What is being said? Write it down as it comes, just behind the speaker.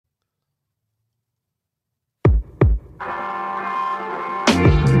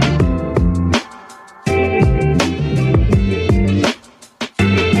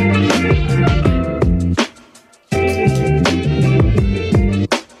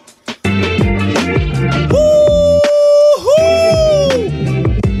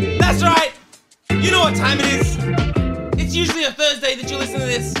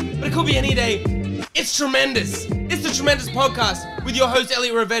tremendous. It's the Tremendous Podcast with your host,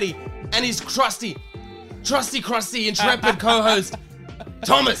 Elliot Ravetti, and his crusty, intrepid co-host,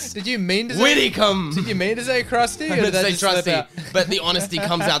 Thomas. Did you mean to say Whitcomb. Did you mean to say crusty? I Or meant did to that say just slip trusty, out? but the honesty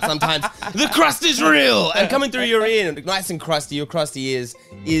comes out sometimes. The crust is real, and coming through your ear, nice and crusty, your crusty ears,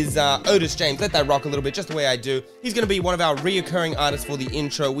 is Otis James. Let that rock a little bit, just the way I do. He's going to be one of our reoccurring artists for the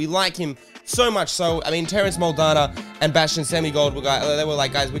intro. We like him so much so. I mean, Terrence Moldana and Bastian Semigold, they were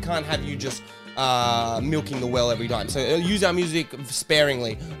like, guys, we can't have you just milking the well every time. So use our music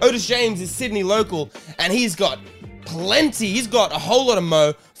sparingly. Otis James is Sydney local, and he's got plenty. He's got a whole lot of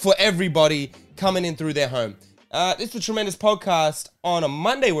mo for everybody coming in through their home. It's the Tremendous Podcast on a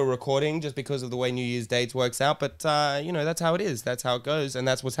Monday we're recording just because of the way New Year's dates works out. But, you know, that's how it is. That's how it goes. And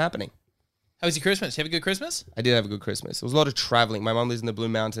that's what's happening. How was your Christmas? You have a good Christmas? I did have a good Christmas. It was a lot of traveling. My mom lives in the Blue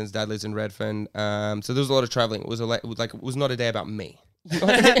Mountains. Dad lives in Redfern. So there was a lot of traveling. It was it was not a day about me.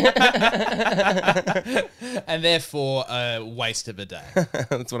 And therefore, a waste of a day.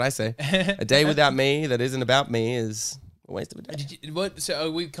 That's what I say. A day without me that isn't about me is a waste of a day.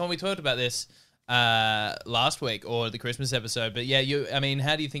 We talked about this last week or the Christmas episode, but yeah,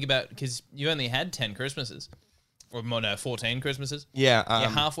 how do you think about, because you only had 10 Christmases, or more, no, 14 Christmases. Yeah.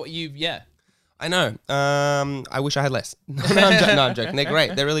 I know. I wish I had less. No, I'm joking. They're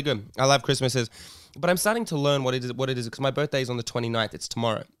great. They're really good. I love Christmases. But I'm starting to learn what it is, because my birthday is on the 29th. It's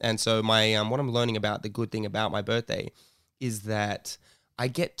tomorrow. And so my what I'm learning about, the good thing about my birthday is that I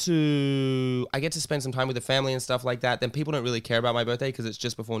get to spend some time with the family and stuff like that. Then people don't really care about my birthday because it's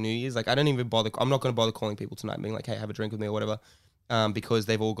just before New Year's. Like, I don't even bother. I'm not going to bother calling people tonight, being like, hey, have a drink with me or whatever. Because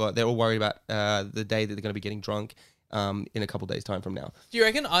they're all worried about the day that they're going to be getting drunk. In a couple days' time from now. Do you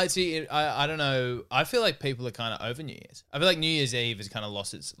reckon? I don't know. I feel like people are kind of over New Year's. I feel like New Year's Eve has kind of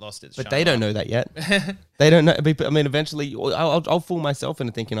lost its. But they don't know that yet. They don't know. I mean, eventually, I'll fool myself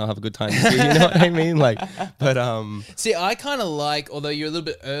into thinking I'll have a good time this year. You know what I mean? See, I kind of like, although you're a little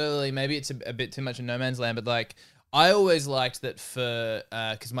bit early, maybe it's a bit too much in no man's land. But like, I always liked that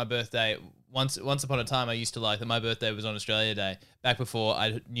because my birthday. Once upon a time, I used to like that my birthday was on Australia Day, back before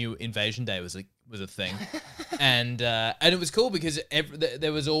I knew Invasion Day was a thing, and it was cool because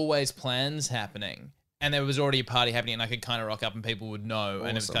there was always plans happening, and there was already a party happening, and I could kind of rock up and people would know,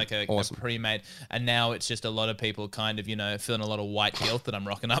 and it was like a pre-made. And now it's just a lot of people kind of feeling a lot of white guilt that I'm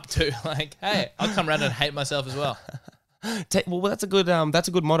rocking up to, like, hey, I'll come around and hate myself as well. Well, that's a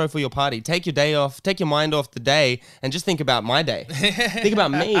good motto for your party. Take your day off, take your mind off the day, and just think about my day. Think about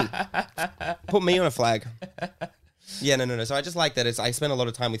me. Put me on a flag. Yeah, no. So I just like that. I spent a lot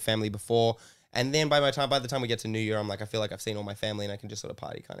of time with family before, and then by the time we get to New Year, I'm like, I feel like I've seen all my family, and I can just sort of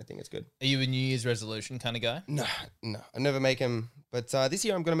party kind of thing. It's good. Are you a New Year's resolution kind of guy? No. I never make them. But this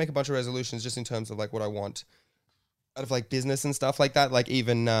year, I'm going to make a bunch of resolutions just in terms of like what I want out of like business and stuff like that. Like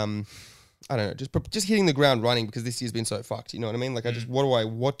even I don't know, just hitting the ground running, because this year's been so fucked. You know what I mean? Like, what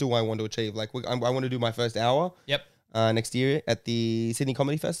do I want to achieve? Like, I want to do my first hour. Yep. Next year at the Sydney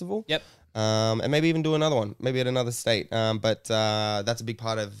Comedy Festival. Yep. And maybe even do another one, maybe at another state. But that's a big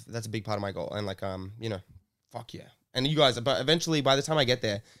part of my goal. And like, fuck yeah. And you guys, but eventually, by the time I get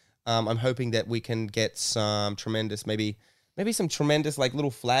there, I'm hoping that we can get some tremendous, maybe some tremendous like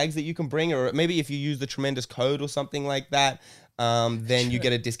little flags that you can bring, or maybe if you use the tremendous code or something like that. Then you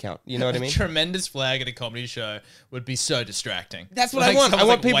get a discount. You know what I mean? A tremendous flag at a comedy show would be so distracting. That's what I want. I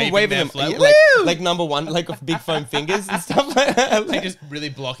want people waving them. Like number one, like with big foam fingers and stuff like that. Like just really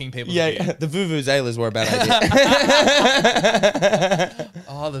blocking people's view. The Vuvuzelas were a bad idea.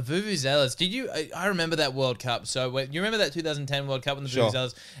 Oh, the Vuvuzelas. Did you? I remember that World Cup. So you remember that 2010 World Cup when the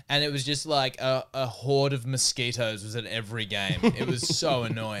Vuvuzelas, and it was just like a horde of mosquitoes was at every game. It was so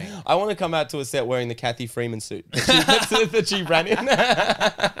annoying. I want to come out to a set wearing the Kathy Freeman suit that she ran in.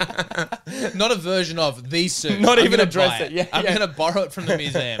 Not a version of the suit. Not even a dress set. Yeah, I'm gonna borrow it from the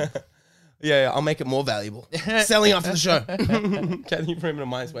museum. Yeah, I'll make it more valuable. Selling after the show. Kathy Freeman and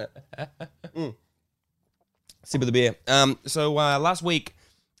my sweat. Sip of the beer. So last week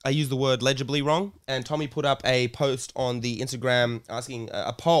I used the word legibly wrong, and Tommy put up a post on the Instagram asking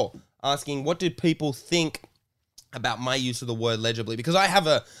a poll asking what did people think about my use of the word legibly, because I have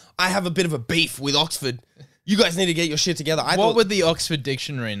a bit of a beef with Oxford. You guys need to get your shit together. What would the Oxford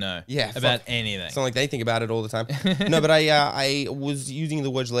Dictionary know about anything? It's not like they think about it all the time. No, but I was using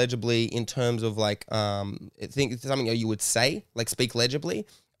the word legibly in terms of like, I think it's something you would say, like speak legibly.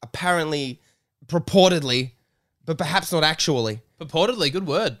 Apparently, purportedly, but perhaps not actually. Purportedly, good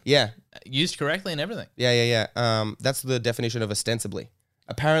word. Yeah. Used correctly and everything. Yeah. That's the definition of ostensibly.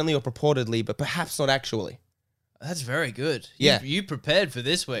 Apparently or purportedly, but perhaps not actually. That's very good. Yeah. You prepared for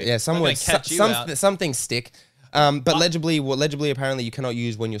this week. Yeah, some things stick. But legibly apparently you cannot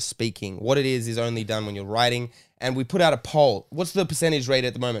use when you're speaking. What it is only done when you're writing. And we put out a poll. What's the percentage rate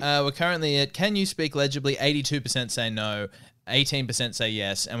at the moment? We're currently at, can you speak legibly? 82% say no. 18% say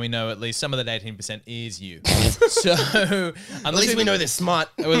yes, and we know at least some of that 18% is you. So at least we know they're smart.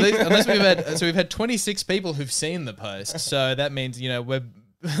 We've had 26 people who've seen the post. So that means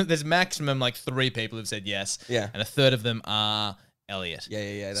there's maximum like 3 people who've said yes. Yeah, and a third of them are Elliot.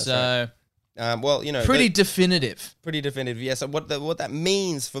 Yeah. That's so. Right. Pretty definitive. Pretty definitive, yes. So what that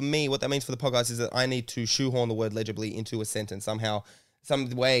means for me, what that means for the podcast is that I need to shoehorn the word legibly into a sentence somehow,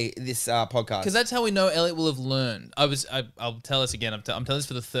 some way this podcast. Because that's how we know Elliot will have learned. I'll tell us again. I'm telling this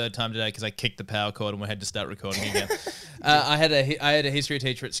for the 3rd time today because I kicked the power cord and we had to start recording again. I had a history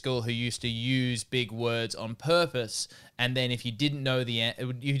teacher at school who used to use big words on purpose, and then if you didn't know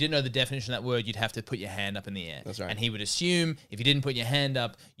the definition of that word, you'd have to put your hand up in the air. That's right. And he would assume if you didn't put your hand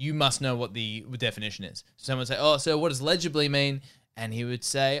up, you must know what the definition is. So someone would say, "Oh, so what does legibly mean?" And he would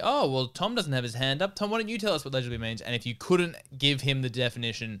say, "Oh, well, Tom doesn't have his hand up. Tom, why don't you tell us what legibly means?" And if you couldn't give him the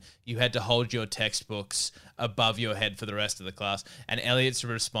definition, you had to hold your textbooks above your head for the rest of the class. And Elliot's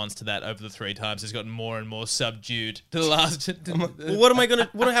response to that over the 3 times has gotten more and more subdued to the last. How am I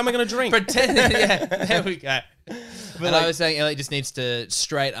gonna drink? Pretend. Yeah, there we go. But I was saying Elliot just needs to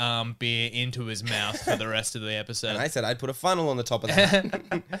straight arm beer into his mouth for the rest of the episode. And I said I'd put a funnel on the top of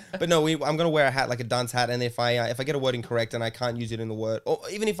that. But no, I'm gonna wear a hat like a dunce hat, and if I get a word incorrect and I can't use it in the word, or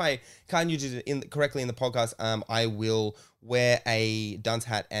even if I can't use it correctly in the podcast, I will wear a dunce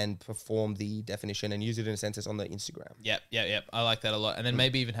hat and perform the definition and use it in a sentence on the Instagram. Yep. I like that a lot, and then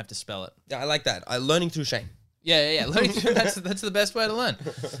maybe even have to spell it. Yeah, I like that. Learning through shame. Yeah. Learning through, that's the best way to learn.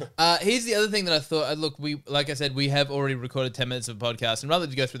 Here's the other thing that I thought. Look, like I said, we have already recorded 10 minutes of a podcast, and rather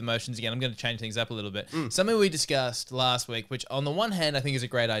than go through the motions again, I'm going to change things up a little bit. Something we discussed last week, which on the one hand I think is a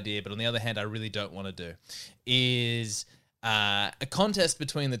great idea, but on the other hand I really don't want to do, is a contest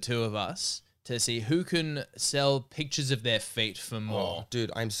between the two of us to see who can sell pictures of their feet for more. Oh, dude,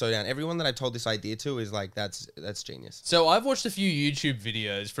 I'm so down. Everyone that I told this idea to is like, that's genius. So I've watched a few YouTube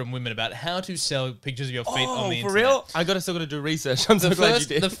videos from women about how to sell pictures of your feet on the internet. For real? I still got to do research. I'm so glad you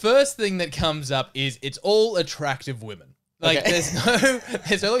did. The first thing that comes up is it's all attractive women. Like, okay.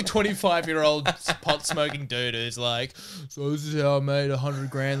 there's no like 25-year-old pot smoking dude who's like, so this is how I made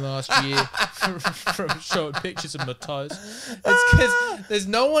 $100,000 last year from showing pictures of my toes. It's because there's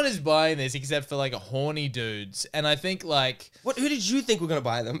no one who's buying this except for like horny dudes, and I think like, who did you think were gonna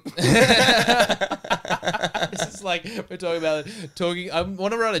buy them? This is like we're talking about I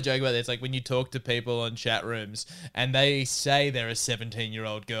want to write a joke about this. Like when you talk to people on chat rooms and they say they're a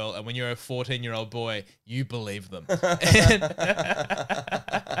 17-year-old girl, and when you're a 14-year-old boy, you believe them.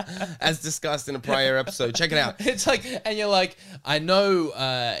 As discussed in a prior episode, check it out. It's like, and you're like, I know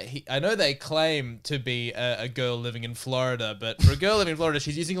they claim to be a girl living in Florida, but for a girl living in Florida,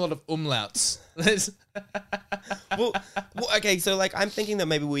 she's using a lot of umlauts. well, okay, so like I'm thinking that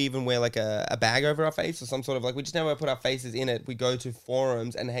maybe we even wear like a bag over our face or some sort of like, we just never put our faces in it. We go to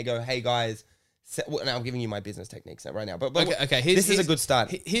forums and hey guys. Now I'm giving you my business techniques right now, but okay. This is a good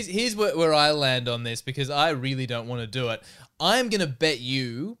start. Here's where I land on this, because I really don't want to do it. I'm gonna bet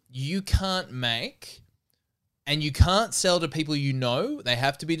you can't make and you can't sell to people you know. They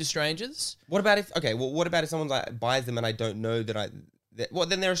have to be to strangers. What about if someone like buys them and I don't know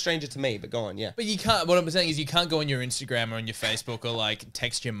then they're a stranger to me, but go on, yeah. But you can't, what I'm saying is you can't go on your Instagram or on your Facebook or like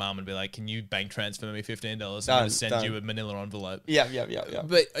text your mum and be like, can you bank transfer me $15? I'm going to send you a manila envelope. Yeah.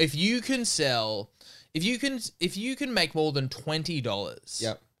 But if you can sell, if you can make more than $20,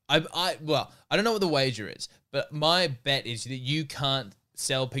 yep. I don't know what the wager is, but my bet is that you can't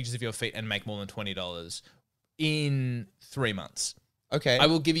sell pictures of your feet and make more than $20 in 3 months. Okay. I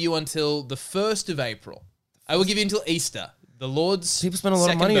will give you until the 1st of April. I will give you until Easter. The Lord's people spend a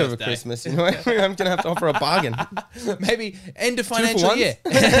lot of money over Christmas. You know, I'm gonna have to offer a bargain. Maybe end of financial year.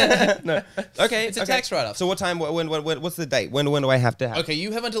 No, okay, it's a tax write-off. So what time? When? What's the date? When do I have to have? Okay,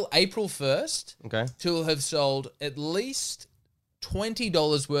 you have until April 1st. Okay, to have sold at least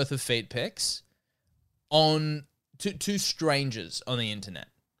 $20 worth of feet pics on to strangers on the internet.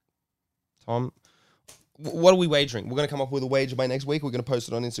 Tom, what are we wagering? We're going to come up with a wager by next week. We're going to post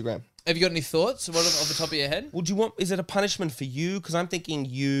it on Instagram. Have you got any thoughts off the top of your head? Well, is it a punishment for you? Because I'm thinking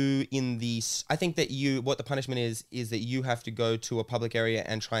I think that what the punishment is that you have to go to a public area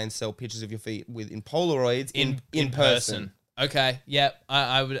and try and sell pictures of your feet in Polaroids in person. Okay. Yeah.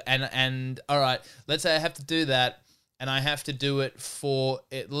 I would. And all right. Let's say I have to do that. And I have to do it for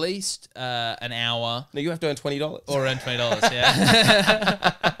at least an hour. No, you have to earn $20. Or earn $20,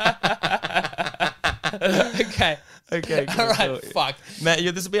 yeah. Okay. Okay, All right, fuck. Man,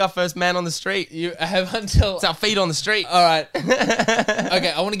 this will be our first man on the street. You have until. It's our feet on the street. All right.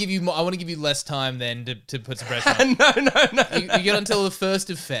 Okay, I want to give you more. I want to give you less time then to put some pressure on. No. You get until the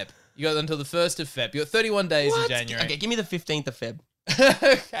 1st of Feb. You got until the 1st of Feb. You got 31 days in January. Okay, give me the 15th of Feb.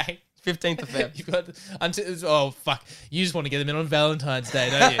 Okay. 15th of Feb. You got until. Oh fuck! You just want to get them in on Valentine's Day,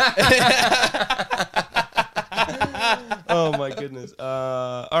 don't you? Oh my goodness.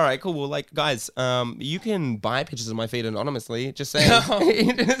 All right, cool. Well, like, guys, you can buy pictures of my feet anonymously. Just saying.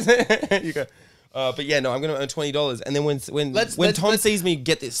 You go. But yeah, no, I'm gonna earn $20, and then when Tom sees me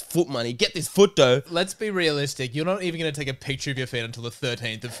get this foot money, get this foot dough. Let's be realistic. You're not even gonna take a picture of your feet until the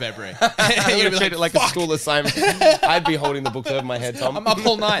 13th of February. I'm gonna treat it like a school assignment. I'd be holding the books over my head, Tom. I'm up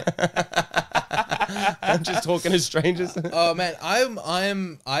all night. I'm just talking to strangers. Oh man, I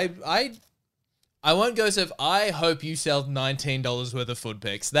won't go so. I hope you sell $19 worth of foot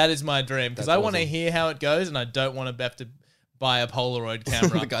pics. That is my dream because I want to hear how it goes, and I don't want to have to buy a Polaroid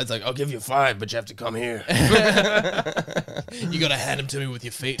camera. The guy's like, "I'll give you 5, but you have to come here. You got to hand them to me with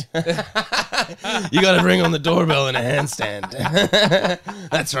your feet. You got to ring on the doorbell in a handstand."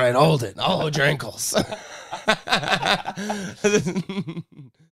 That's right. Hold it. I'll hold your ankles.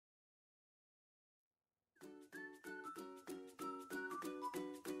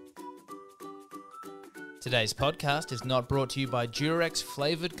 Today's podcast is not brought to you by Durex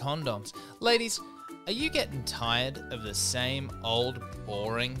flavored condoms. Ladies, are you getting tired of the same old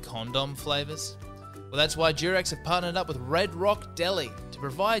boring condom flavors? Well, that's why Durex have partnered up with Red Rock Deli to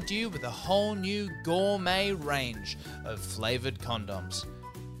provide you with a whole new gourmet range of flavored condoms.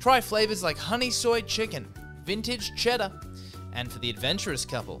 Try flavors like honey soy chicken, vintage cheddar, and for the adventurous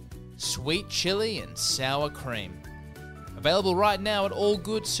couple, sweet chili and sour cream. Available right now at all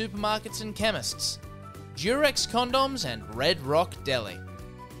good supermarkets and chemists. Durex condoms and Red Rock Deli.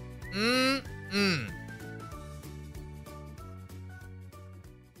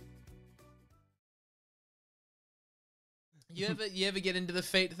 You ever get into the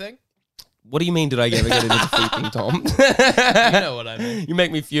feet thing? What do you mean? Did I ever get into the feet thing, Tom? You know what I mean. You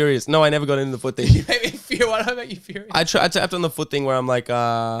make me furious. No, I never got into the foot thing. You make me furious. Why do I make you furious? I tapped on the foot thing where I'm like,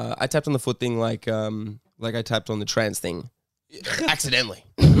 I tapped on the foot thing like I tapped on the trans thing. Accidentally.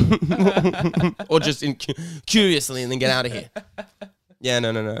 Or just curiously and then get out of here. Yeah,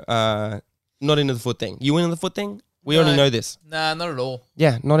 no. Not into the foot thing. You into the foot thing? We already know this. Nah, not at all.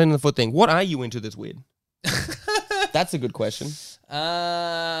 Yeah, not into the foot thing. What are you into that's weird? That's a good question.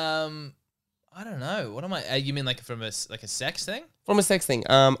 I don't know. What am I? You mean like from a sex thing? From a sex thing.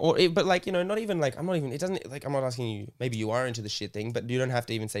 But like, you know, not even like, I'm not even, it doesn't, like, I'm not asking you, maybe you are into the shit thing, but you don't have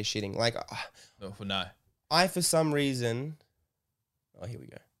to even say shitting. Like, No. for some reason, here we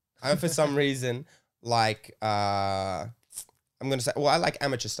go. For some reason, like, I'm going to say, well, I like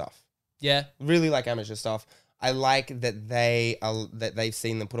amateur stuff. Yeah. Really like amateur stuff. I like that they've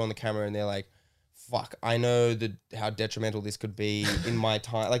seen them put on the camera and they're like, fuck, I know how detrimental this could be in my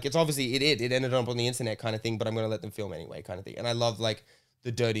time. Like, it's obviously, it ended up on the internet kind of thing, but I'm going to let them film anyway kind of thing. And I love, like,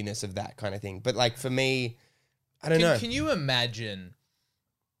 the dirtiness of that kind of thing. But, like, for me, I don't know. Can you imagine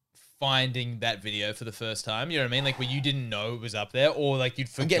finding that video for the first time? You know what I mean? Like, where you didn't know it was up there, or, like, you'd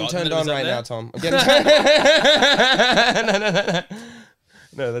forgotten. I'm getting turned on right now, Tom. I'm getting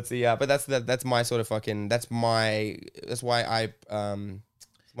No, that's the, but that's my sort of fucking, that's why I,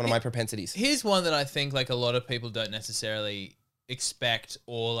 one of my propensities. Here's one that I think like a lot of people don't necessarily expect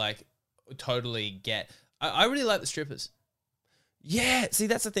or like totally get. I really like the strippers. Yeah, see,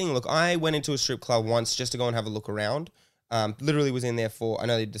 that's the thing. Look, I went into a strip club once just to go and have a look around. Literally was in there for, I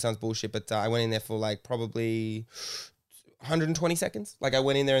know it sounds bullshit, but I went in there for like probably 120 seconds. Like, I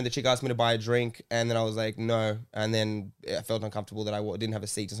went in there and the chick asked me to buy a drink and then I was like, no. And then I felt uncomfortable that I didn't have a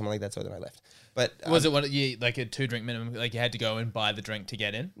seat or something like that, so then I left. But was it like a 2-drink minimum? Like, you had to go and buy the drink to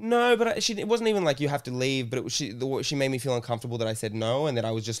get in? No, but it wasn't even like you have to leave. But she made me feel uncomfortable that I said no, and that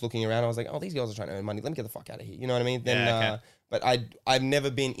I was just looking around. I was like, oh, these girls are trying to earn money. Let me get the fuck out of here. You know what I mean? Then, yeah, okay. But I've never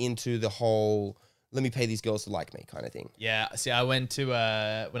been into the whole let me pay these girls to like me kind of thing. Yeah. See, I went to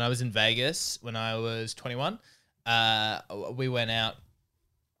when I was in Vegas when I was 21. We went out.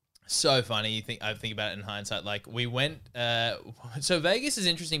 So funny. I think about it in hindsight. Like, we went. So Vegas is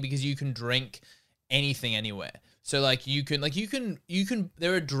interesting because you can drink anything anywhere. So like you can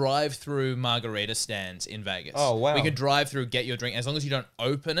there are drive-through margarita stands in Vegas. Oh wow. We could drive through, get your drink as long as you don't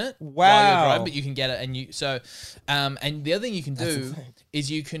open it. Wow. While you're driving, but you can get it and the other thing you can do is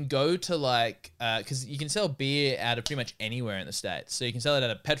you can go to like because you can sell beer out of pretty much anywhere in the States. So you can sell it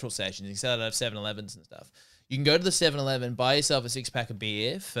at a petrol stations, you can sell it at 7-Elevens and stuff. You can go to the 7-Eleven, buy yourself a 6-pack of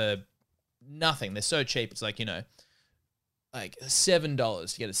beer for nothing. They're so cheap. It's like, you know, like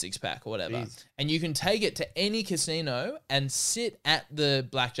 $7 to get a 6-pack or whatever. Jeez. And you can take it to any casino and sit at the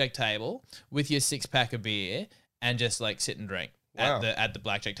blackjack table with your 6-pack of beer and just like sit and drink Wow. at the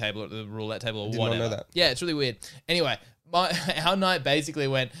blackjack table or the roulette table or did whatever. not know that. Yeah, it's really weird. Anyway, our night basically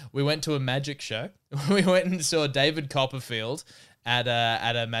we went to a magic show. We went and saw David Copperfield at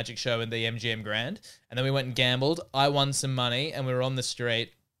a magic show in the MGM Grand, and then we went and gambled. I won some money, and we were on the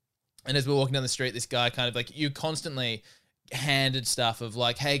street. And as we were walking down the street, this guy kind of like, you constantly handed stuff of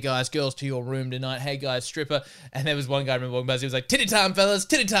like, hey guys, girls to your room tonight. Hey guys, stripper. And there was one guy I remember walking by, he was like, titty time, fellas,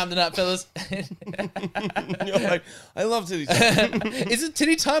 titty time tonight, fellas. You're like, I love titty time. Is it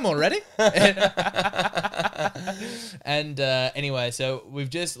titty time already? And anyway, so we've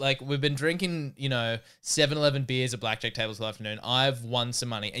been drinking, 7-Eleven beers at blackjack tables all afternoon. I've won some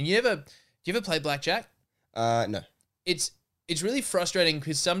money. And do you ever play blackjack? No. It's really frustrating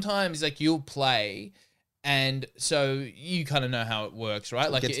because sometimes like you'll play and so you kind of know how it works,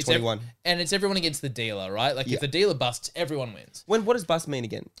 right? Like It's 21. and it's everyone against the dealer, right? Like if the dealer busts, everyone wins. What does bust mean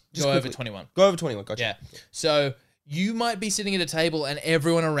again? Just Go quickly. over 21. Go over 21. Gotcha. Yeah. So you might be sitting at a table and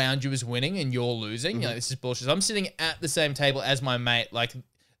everyone around you is winning and you're losing. You're like, this is bullshit. So I'm sitting at the same table as my mate. Like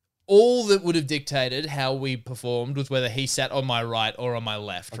all that would have dictated how we performed was whether he sat on my right or on my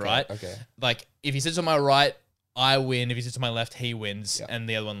left, right? Okay. Like if he sits on my right, I win. If he sits on my left, he wins, and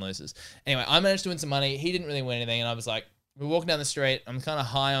the other one loses. Anyway, I managed to win some money. He didn't really win anything, and I was like, we're walking down the street. I'm kind of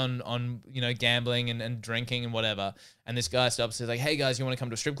high on gambling and drinking and whatever. And this guy stops and says like, hey guys, you want to come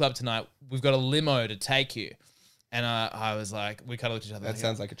to a strip club tonight? We've got a limo to take you. And I was like, we kind of looked at each other. That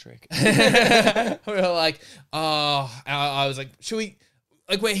sounds like a trick. We were like, oh, I was like, should we?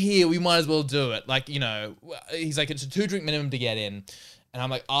 Like we're here, we might as well do it. Like he's like, it's a 2-drink minimum to get in, and I'm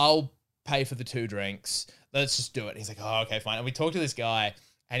like, I'll pay for the 2 drinks. Let's just do it. He's like, oh, okay, fine. And we talked to this guy,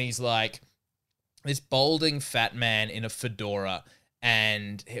 and he's like, this balding fat man in a fedora,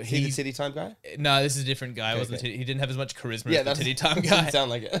 and He the City Time guy? no, this is a different guy. Okay. He didn't have as much charisma as the Titty Time guy. Sound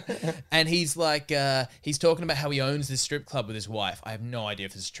like it. And he's like, he's talking about how he owns this strip club with his wife. I have no idea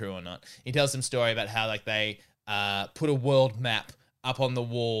if this is true or not. He tells some story about how like they put a world map up on the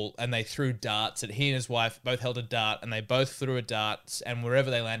wall and they threw darts, and he and his wife both held a dart and they both threw a dart, and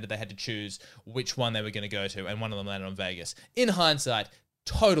wherever they landed they had to choose which one they were going to go to, and one of them landed on Vegas. In hindsight,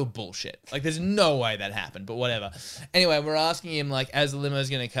 total bullshit. Like there's no way that happened, but whatever. Anyway, we're asking him like, as the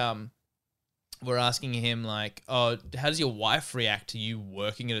limo's going to come, we're asking him like, oh, how does your wife react to you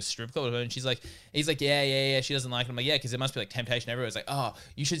working at a strip club? And he's like, yeah, she doesn't like it. I'm like, yeah, because there must be like temptation everywhere. It's like, oh,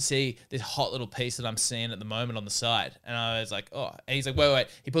 you should see this hot little piece that I'm seeing at the moment on the side. And I was like, oh, and he's like, wait.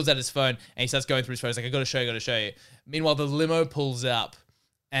 He pulls out his phone and he starts going through his phone. He's like, I got to show you. Meanwhile, the limo pulls up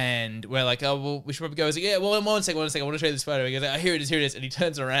and we're like, oh, well, we should probably go. He's like, yeah, well, one second. I want to show you this photo. He goes, oh, here it is. And he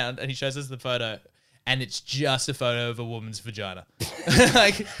turns around and he shows us the photo. And it's just a photo of a woman's vagina.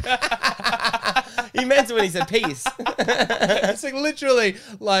 Like, He meant it when he said peace. it's like literally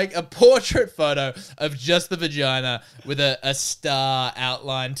like a portrait photo of just the vagina with a star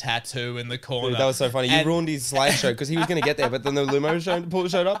outline tattoo in the corner. Dude, that was so funny. You And- ruined his slideshow because he was going to get there, but then the limo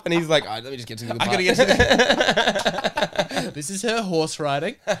showed up, and he's like, all right, let me just get to the good I part. gotta get to this. This is her horse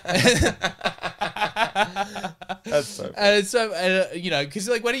riding. That's so funny. And it's so, because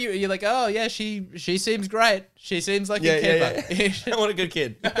like, what are you're like, oh yeah, she seems great. She seems like a keeper. What a good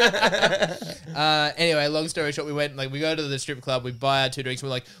kid. Anyway, long story short, we go to the strip club, we buy our 2 drinks, we're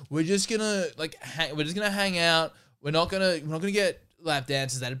like, we're just gonna hang out. We're not gonna get lap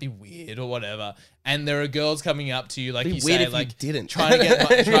dances, that'd be weird or whatever. And there are girls coming up to you, like It'd be you weird say, if like you didn't. trying to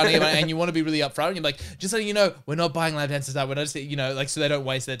get money, and you want to be really upfront. And you're like, just letting you know, we're not buying lap dances. We're not just, like so they don't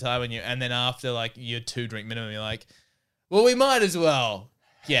waste their time on you. And then after like your 2-drink minimum, you're like, well, we might as well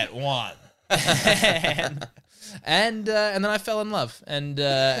get one. And then I fell in love, and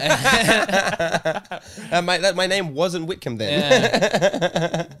my name wasn't Whitcomb then.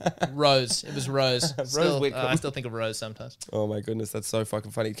 yeah. Rose. It was Rose. Whitcomb. I still think of Rose sometimes. Oh my goodness, that's so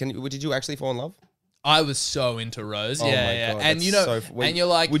fucking funny. Did you actually fall in love? I was so into Rose. Oh yeah, my yeah. God, And that's and you're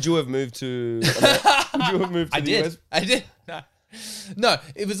like, would you have moved to? Would you have moved to I the did. US? I did. No,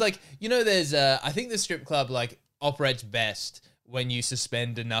 it was like, there's I think the strip club like operates best when you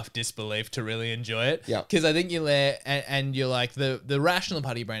suspend enough disbelief to really enjoy it. Yeah. Because I think you're there and you're like, the rational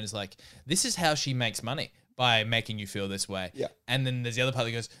part of your brain is like, this is how she makes money, by making you feel this way. Yeah. And then there's the other part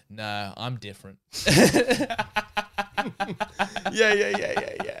that goes, no, I'm different.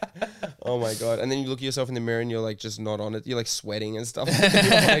 Yeah. Oh my God. And then you look at yourself in the mirror and you're like just not on it. You're like sweating and stuff.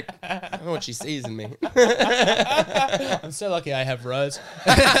 You're like, I don't know what she sees in me. I'm so lucky I have Rose.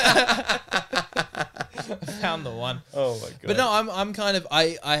 Found the one. Oh my god. But no, I'm kind of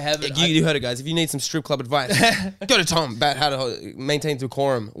I have it. You heard it, guys. If you need some strip club advice, go to Tom about how to maintain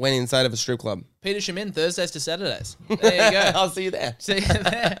decorum when inside of a strip club. Peter Shamin, Thursdays to Saturdays. There you go. I'll see you there. See you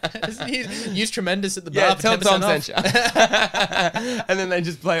there. Use Tremendous at the bar. Yeah, for tell 10% Tom off. sent you. And then they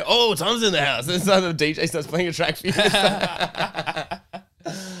just play, oh, Tom's in the house. And so the DJ starts playing a track for you.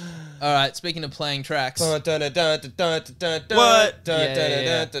 All right, speaking of playing tracks. What? Hotline.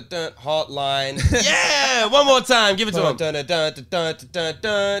 Yeah, one more time. Give it to him.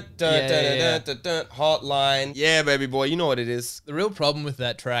 Hotline. Yeah, baby boy. You know what it is. The real problem with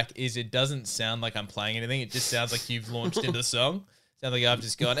that track is it doesn't sound like I'm playing anything. It just sounds like you've launched into the song. Sounds like I've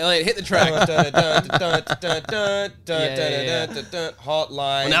just gone, Elliot, hit the track. Hotline.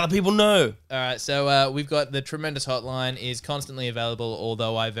 Well, now the people know. All right, so we've got the Tremendous hotline is constantly available,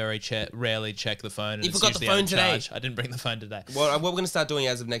 although I very rarely check the phone. And You it's forgot the usually phone today. I didn't bring the phone today. Well, what we're going to start doing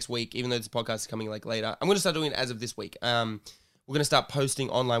as of next week, even though this podcast is coming like later, I'm going to start doing it as of this week. We're going to start posting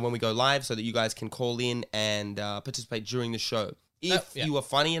online when we go live so that you guys can call in and participate during the show. If you are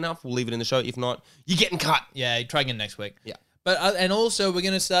funny enough, we'll leave it in the show. If not, you're getting cut. Yeah, try again next week. Yeah. But and also we're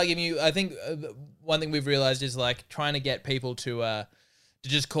going to start giving you. I think one thing we've realized is like trying to get people to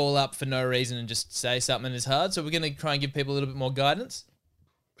just call up for no reason and just say something is hard. So we're going to try and give people a little bit more guidance.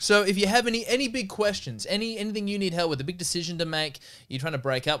 So if you have any big questions, anything you need help with, a big decision to make, you're trying to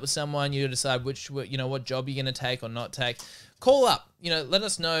break up with someone, you decide what job you're going to take or not take, call up. Let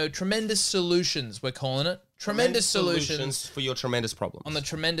us know. Tremendous Solutions, we're calling it. Tremendous Solutions for your tremendous problem on the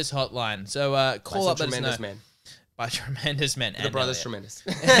Tremendous hotline. So call up. Tremendous man. By Tremendous Men. The brothers Tremendous.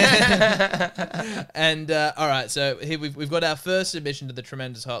 And all right, so here we've got our first submission to the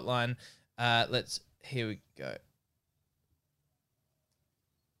Tremendous hotline. Here we go.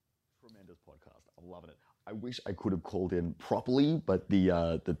 Tremendous podcast. I'm loving it. I wish I could have called in properly, but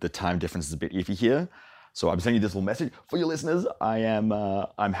the time difference is a bit iffy here. So I'm sending you this little message for your listeners. I'm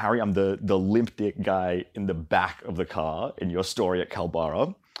Harry. I'm the limp dick guy in the back of the car in your story at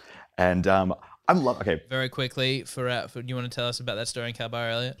Kalbarra, and okay. Very quickly, for you want to tell us about that story in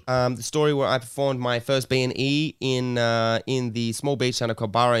Kalbarra, Elliot? The story where I performed my first B&E in the small beach town of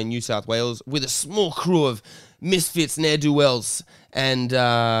Kalbarra in New South Wales with a small crew of misfits, ne'er-do-wells, and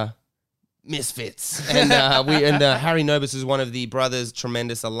misfits. And Harry Nobis is one of the brothers'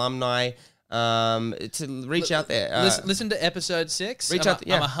 Tremendous alumni. To reach out there. Listen to episode 6. Reach out.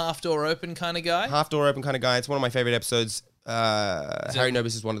 I'm a half door open kind of guy. Half door open kind of guy. It's one of my favorite episodes. Harry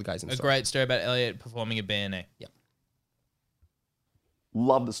Nobis is one of the guys in the story. A great story about Elliot performing a B&E. Yeah.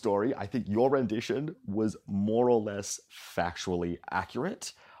 Love the story. I think your rendition was more or less factually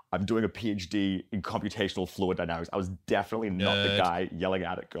accurate. I'm doing a PhD in computational fluid dynamics. I was definitely not the guy yelling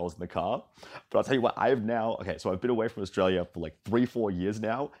out at girls in the car. But I'll tell you what, I've been away from Australia for like 3-4 years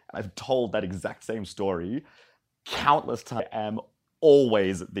now, and I've told that exact same story countless times. I am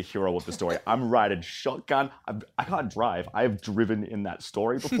always the hero of the story. I'm riding shotgun. I can't drive. I've driven in that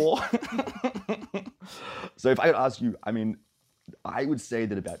story before. So if I could ask you, I would say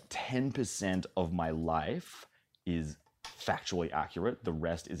that about 10% of my life is factually accurate. The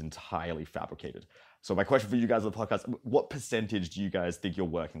rest is entirely fabricated. So my question for you guys on the podcast, what percentage do you guys think you're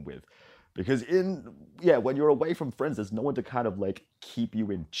working with? Because when you're away from friends, there's no one to kind of like keep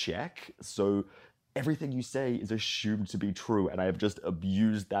you in check. So everything you say is assumed to be true. And I have just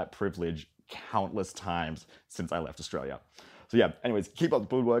abused that privilege countless times since I left Australia. So yeah, anyways, keep up the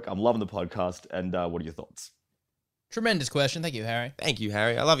good work. I'm loving the podcast. And what are your thoughts? Tremendous question. Thank you, Harry. Thank you,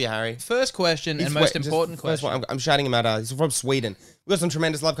 Harry. I love you, Harry. First question and most important question. First one, I'm shouting him out. He's from Sweden. We've got some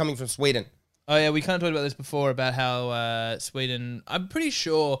tremendous love coming from Sweden. Oh, yeah, we kind of talked about this before, about how Sweden, I'm pretty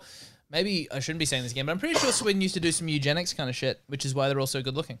sure, maybe I shouldn't be saying this again, but I'm pretty sure Sweden used to do some eugenics kind of shit, which is why they're all so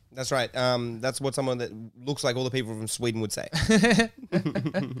good looking. That's right. That's what someone that looks like all the people from Sweden would say.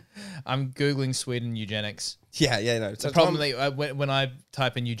 I'm Googling Sweden eugenics. Yeah, no. The problem when I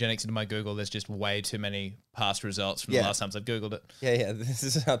type in eugenics into my Google, there's just way too many past results from the last times I've Googled it. Yeah. This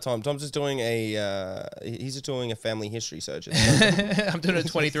is how Tom's just doing he's just doing a family history search. I'm doing a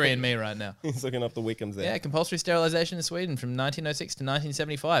 23andMe right now. He's looking up the Wickhams there. Yeah, compulsory sterilization in Sweden from 1906 to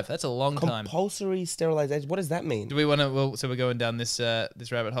 1975. That's a long time. Compulsory sterilization. What does that mean? Do we want to? So we're going down this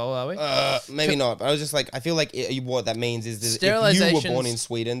rabbit hole, are we? Maybe not. But I was just like, I feel like what that means is if you were born in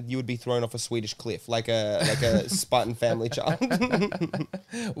Sweden, you would be thrown off a Swedish cliff, like a Spartan family child.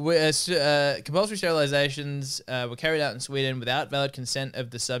 Compulsory sterilizations were carried out in Sweden without valid consent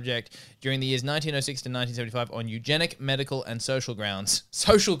of the subject during the years 1906 to 1975 on eugenic, medical, and social grounds.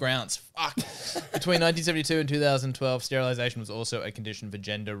 Social grounds. Fuck. Between 1972 and 2012, sterilization was also a condition for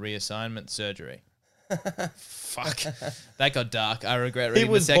gender reassignment surgery. Fuck, that got dark. I regret reading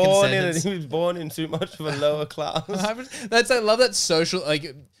He was the second born sentence. he was born in too much of a lower class. I love that social,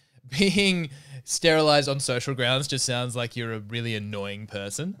 like, being sterilized on social grounds just sounds like you're a really annoying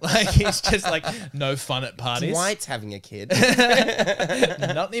person. Like, it's just like no fun at parties. Dwight's having a kid.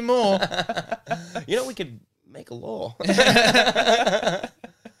 Not anymore. You know, we could make a law.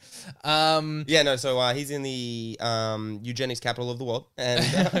 So he's in the eugenics capital of the world.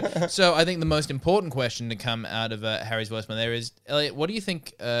 And So I think the most important question to come out of Harry's voicemail there is, Elliot, what do you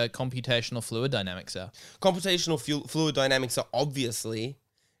think computational fluid dynamics are? computational fluid dynamics are obviously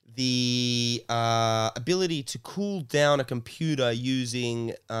the ability to cool down a computer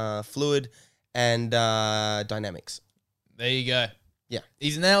using fluid and dynamics. There you go. Yeah.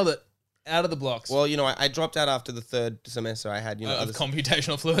 He's nailed it. Out of the blocks. Well, you know, I dropped out after the third semester. I had, Of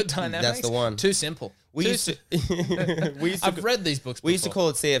computational fluid dynamics. That's the one. Too simple. We used to I've read these books before. We used to call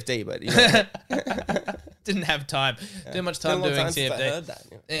it CFD, but you know, Didn't have time. Too much time been a doing long time since CFD. I heard that.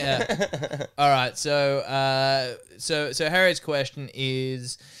 Yeah. All right. So Harry's question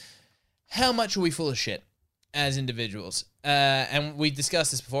is, how much are we full of shit as individuals? And we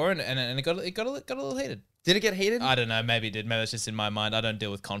discussed this before, and it got a little heated. Did it get heated? I don't know. Maybe it did. Maybe it's just in my mind. I don't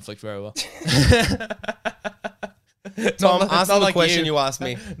deal with conflict very well. Tom, Not ask the like question you asked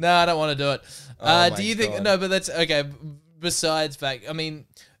me. No, I don't want to do it. Oh Do you my think? God. No, but that's okay. Besides fact, I mean,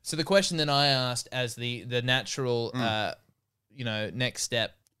 so the question that I asked as the natural, next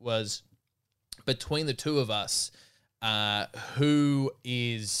step was, between the two of us, who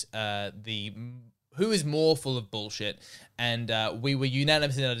is more full of bullshit? And we were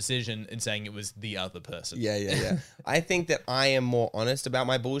unanimous in our decision in saying it was the other person. Yeah. I think that I am more honest about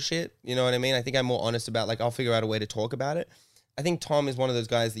my bullshit. You know what I mean? I think I'm more honest about, like, I'll figure out a way to talk about it. I think Tom is one of those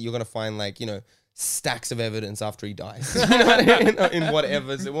guys that you're going to find, like, you know, stacks of evidence after he dies. You know what I mean? In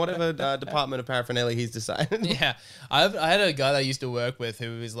whatever department of paraphernalia he's decided. Yeah. I had a guy that I used to work with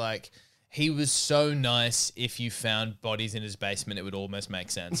who was like, he was so nice. If you found bodies in his basement, it would almost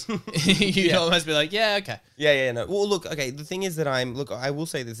make sense. You'd almost be like, yeah, okay. No. Well, look, okay, the thing is that I will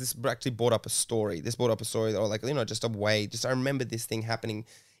say this actually brought up a story. This brought up a story that, like, you know, I remember this thing happening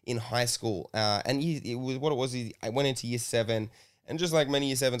in high school. And it was what it was. I went into year 7, and just like many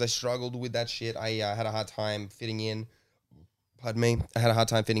year 7s, I struggled with that shit. I had a hard time fitting in. Pardon me. I had a hard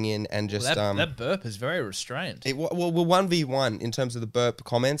time fitting in, and just that burp is very restrained. We're 1v1 in terms of the burp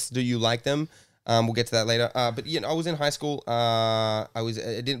comments. Do you like them? We'll get to that later. But you know, I was in high school. I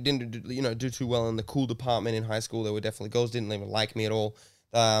didn't do too well in the cool department in high school. There were definitely girls didn't even like me at all.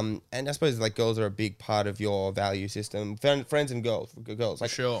 And I suppose, like, girls are a big part of your value system. Friends and girls, like,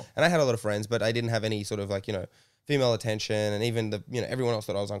 Sure. And I had a lot of friends, but I didn't have any sort of, like, you know, female attention, and even everyone else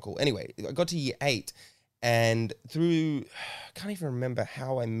thought I was uncool. Anyway, I got to year 8. And I can't even remember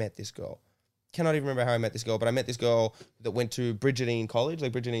how I met this girl. Cannot even remember how I met this girl, but I met this girl that went to Bridgetine College,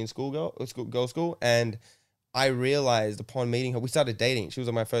 like Bridgetine girls' school. And I realized upon meeting her, we started dating. She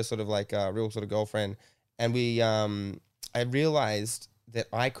was my first sort of like real sort of girlfriend. And I realized that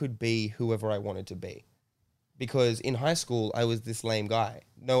I could be whoever I wanted to be. Because in high school, I was this lame guy.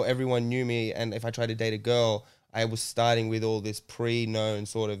 No, everyone knew me. And if I tried to date a girl, I was starting with all this pre-known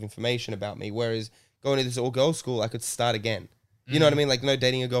sort of information about me. Whereas going to this all-girls school, I could start again. You know what I mean? Like, no,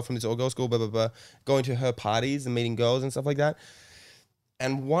 dating a girl from this all-girls school, blah, blah, blah. Going to her parties and meeting girls and stuff like that.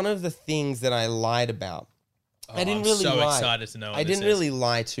 And one of the things that I lied about, I didn't really lie. I'm so excited to know what I didn't really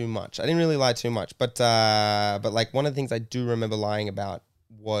lie too much. But like, one of the things I do remember lying about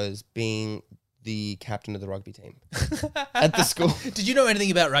was being the captain of the rugby team at the school. Did you know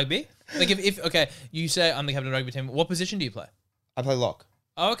anything about rugby? Like, if you say I'm the captain of the rugby team, what position do you play? I play lock.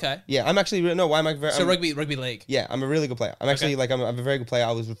 Oh, okay. Yeah, I'm actually why am I very rugby league. Yeah, I'm a really good player. I'm actually like I'm a very good player.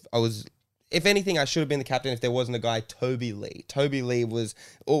 I was if anything, I should have been the captain if there wasn't a guy, Toby Lee. Toby Lee was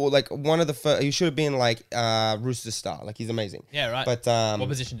like one of the first. He should have been like Rooster Star. Like, he's amazing. Yeah, right. But what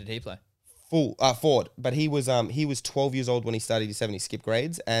position did he play? Forward. But he was 12 years old when he started his 70 skip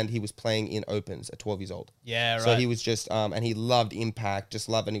grades, and he was playing in opens at 12 years old. Yeah, right. So he was just and he loved impact, just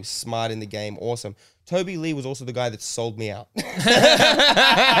loved, and he was smart in the game, awesome. Toby Lee was also the guy that sold me out.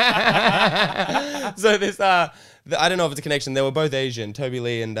 So this I don't know if it's a connection. They were both Asian, Toby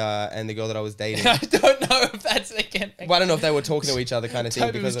Lee and the girl that I was dating. I don't know if that's a connection. Well, I don't know if they were talking to each other kind of thing.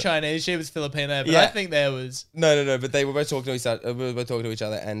 Toby was Chinese, she was Filipino, but Yeah. I think there was... No, but they were both talking to each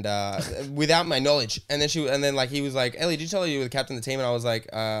other, and without my knowledge. And then like he was like, Ellie, did you tell her you were the captain of the team? And I was like,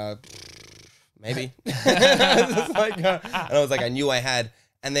 maybe. I was just like, and I was like, I knew I had.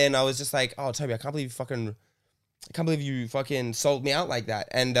 And then I was just like, oh, Toby, I can't believe you fucking sold me out like that.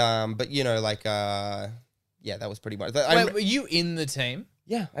 And but you know, like yeah, that was pretty much. Wait, were you in the team?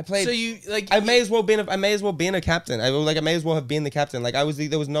 Yeah, I played. So you like? I may as well been a captain. I may as well have been the captain. Like there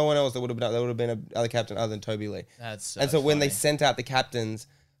was no one else that would have been a other captain other than Toby Lee. That's so and so when they funny. sent out the captains,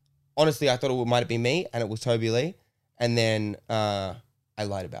 honestly, I thought it might have been me, and it was Toby Lee, and then I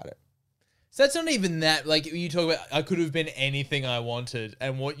lied about it. So that's not even that. Like you talk about, I could have been anything I wanted,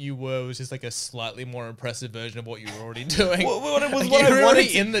 and what you were was just like a slightly more impressive version of what you were already doing. It was Like, what you I were wanted.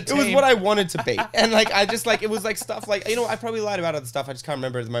 already in the It was team. what I wanted to be, and like I just like it was like stuff like I probably lied about other stuff. I just can't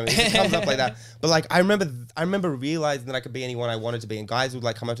remember at the moment. It comes up like that. But like I remember realizing that I could be anyone I wanted to be, and guys would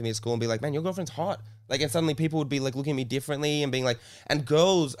like come up to me at school and be like, "Man, your girlfriend's hot." Like, and suddenly people would be like looking at me differently and being like, and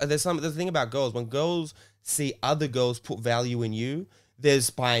girls. There's the thing about girls when girls see other girls put value in you. There's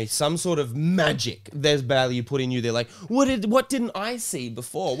by some sort of magic, there's value put in you. They're like, what didn't I see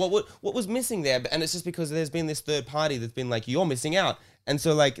before? What was missing there? And it's just because there's been this third party that's been like, you're missing out. And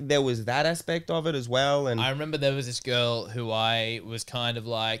so like there was that aspect of it as well. And I remember there was this girl who I was kind of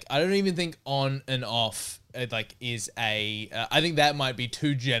like, I don't even think on and off like is a. I think that might be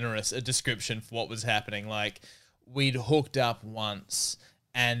too generous a description for what was happening. Like we'd hooked up once.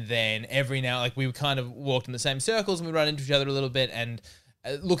 And then every now, like we kind of walked in the same circles and we run into each other a little bit. And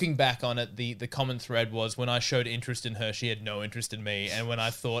looking back on it, the common thread was when I showed interest in her, she had no interest in me. And when I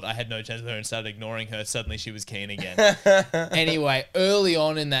thought I had no chance with her and started ignoring her, suddenly she was keen again. Anyway, early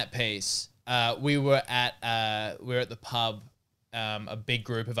on in that piece, we were at the pub. A big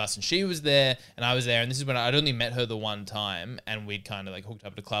group of us, and she was there and I was there, and this is when I'd only met her the one time, and we'd kind of like hooked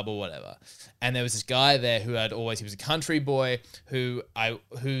up at a club or whatever. And there was this guy there who he was a country boy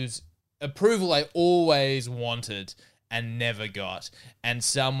whose approval I always wanted and never got. And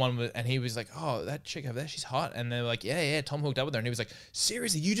he was like, "Oh, that chick over there, she's hot." And they were like, "Yeah, Tom hooked up with her." And he was like,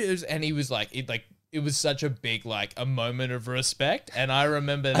 "Seriously, you do?" And he was like, it was such a big, like, a moment of respect. And I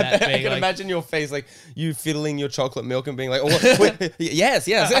remember that being I can like... imagine your face, like, you fiddling your chocolate milk and being like, oh, wait, yes.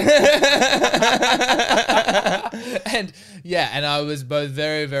 And I was both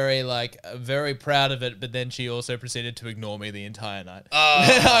very, very, like, very proud of it, but then she also proceeded to ignore me the entire night.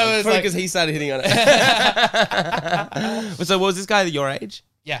 I was because he started hitting on it. So was this guy your age?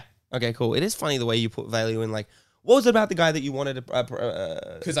 Yeah. Okay, cool. It is funny the way you put value in, like, what was it about the guy that you wanted to...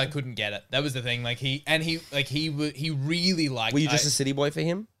 Because I couldn't get it. That was the thing. Like, he really liked... Were you just a city boy for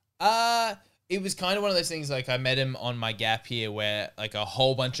him? It was kind of one of those things, like, I met him on my gap year where, like, a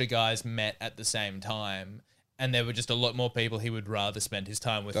whole bunch of guys met at the same time, and there were just a lot more people he would rather spend his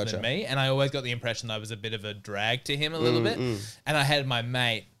time with than me, and I always got the impression that I was a bit of a drag to him a little bit, and I had my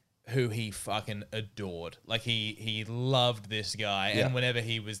mate who he fucking adored. Like, he loved this guy, and whenever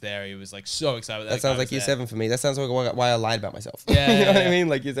he was there, he was, like, so excited that sounds like year 7 for me. That sounds like why I lied about myself. Yeah, you know what I mean?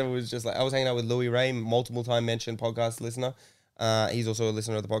 Like, year 7 was just like... I was hanging out with Louis Ray, multiple time mentioned podcast listener. He's also a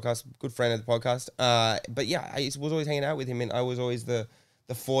listener of the podcast, good friend of the podcast. But yeah, I was always hanging out with him, and I was always the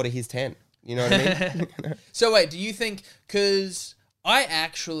 4 to his 10. You know what I mean? So wait, do you think... Because... I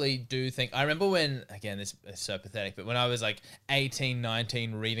actually do think... I remember when... Again, this is so pathetic, but when I was like 18,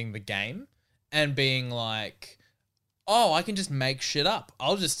 19 reading the game and being like, oh, I can just make shit up.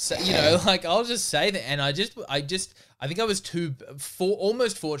 I'll just say, like, I'll just say that. And I think I was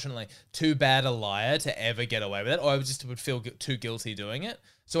almost fortunately, too bad a liar to ever get away with it. Or I would feel too guilty doing it.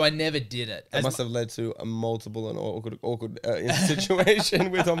 So I never did it. That must have led to a multiple and awkward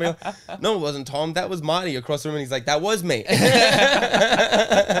situation with Tommy. No, it wasn't Tom. That was Marty across the room. And he's like, that was me.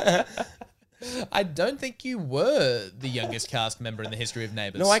 I don't think you were the youngest cast member in the history of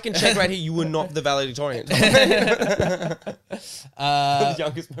Neighbours. No, I can check right here. You were not the valedictorian. The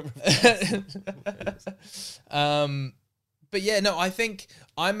youngest member. But yeah, no, I think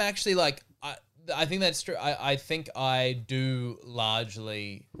I'm actually like... I think that's true. I think I do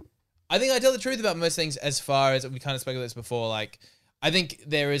largely... I think I tell the truth about most things as far as... We kind of spoke about this before. Like, I think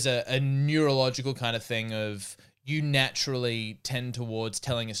there is a neurological kind of thing of... You naturally tend towards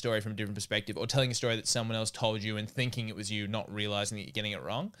telling a story from a different perspective or telling a story that someone else told you and thinking it was you, not realizing that you're getting it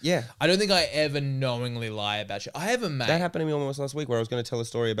wrong. Yeah. I don't think I ever knowingly lie about you. I have a mate... That happened to me almost last week where I was going to tell a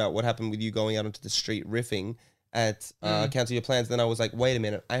story about what happened with you going out onto the street riffing at Cancel Your Plans. Then I was like, wait a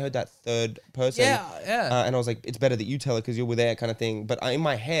minute, I heard that third person. Yeah. And I was like, it's better that you tell it because you were there, kind of thing. But in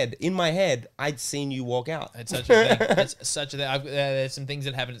my head, I'd seen you walk out. It's such a thing. It's such a thing. There's some things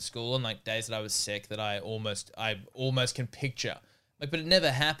that happened at school and like days that I was sick that I almost can picture. Like, but it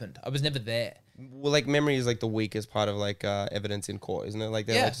never happened. I was never there. Well, like, memory is like the weakest part of like evidence in court, isn't it? Like,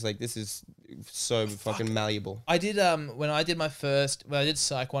 they're just like, this is so fucking malleable. I did when I did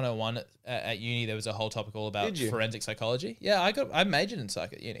Psych 101 at uni. There was a whole topic all about forensic psychology. Yeah, I majored in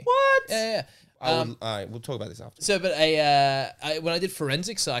psych at uni. What? Yeah. All right, we'll talk about this after. So, but when I did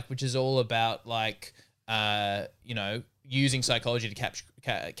forensic psych, which is all about like using psychology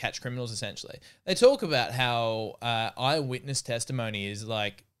to catch criminals, essentially. They talk about how eyewitness testimony is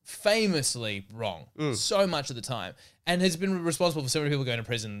like famously wrong so much of the time and has been responsible for so many people going to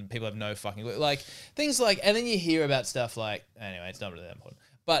prison. People have no fucking like things like, and then you hear about stuff like, anyway, it's not really that important.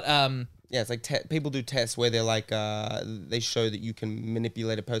 But yeah, it's like people do tests where they're like they show that you can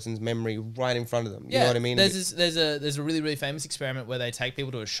manipulate a person's memory right in front of them. You know what I mean? There's a really, really famous experiment where they take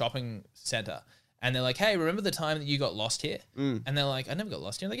people to a shopping center and they're like, hey, remember the time that you got lost here? And they're like, I never got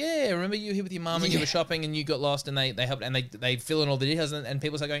lost here. I'm like, yeah, remember you here with your mum and you were shopping and you got lost, and they helped and they fill in all the details, and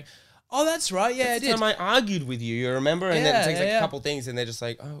people start going, oh, that's right, yeah, I did. Time I argued with you, you remember? And then it takes a couple things and they're just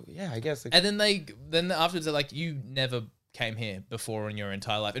like, oh yeah, I guess. And then afterwards they're like, you never came here before in your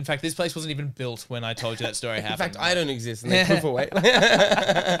entire life. In fact, this place wasn't even built when I told you that story happened. In fact, I don't exist, and they poof away.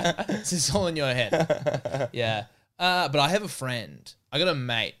 This is all in your head. Yeah. But I have a friend. I got a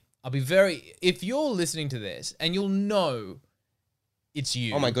mate. If you're listening to this, and you'll know it's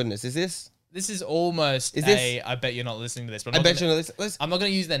you. Oh my goodness, is this? This is almost I bet you're not listening to this. But I bet you're not listening. I'm not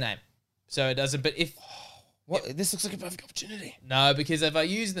going to use their name. So it doesn't, but if... What? This looks like a perfect opportunity. No, because if I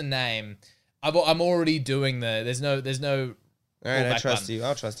use the name, I'm already doing there's no... All right, I trust you.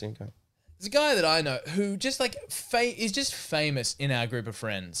 I'll trust you. Okay. There's a guy that I know who just like is just famous in our group of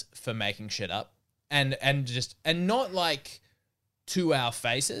friends for making shit up and not like to our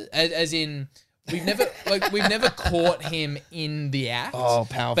faces, as in we've never caught him in the act. Oh,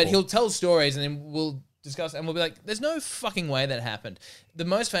 powerful. But he'll tell stories and then we'll discuss and we'll be like, there's no fucking way that happened. The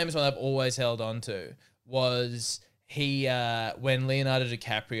most famous one I've always held on to was when Leonardo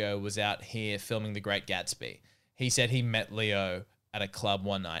DiCaprio was out here filming The Great Gatsby. He said he met Leo at a club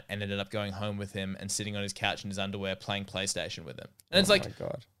one night and ended up going home with him and sitting on his couch in his underwear playing PlayStation with him. And it's like, my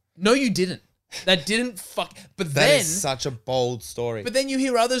God. No, you didn't. That didn't fuck. But that is such a bold story. But then you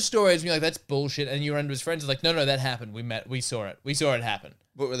hear other stories and you're like, that's bullshit. And you're under his friends. It's like, no, that happened. We saw it. We saw it happen.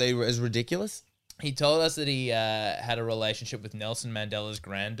 But were they as ridiculous? He told us that he had a relationship with Nelson Mandela's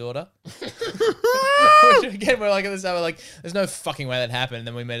granddaughter. Which again, we're like at this time, we're like, there's no fucking way that happened. And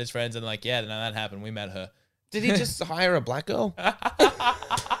then we met his friends and like, yeah, no, that happened. We met her. Did he just hire a black girl?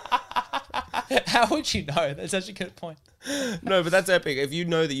 How would you know? That's such a good point. No, but that's epic. If you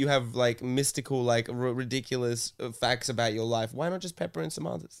know that you have like mystical, like ridiculous facts about your life, why not just pepper in some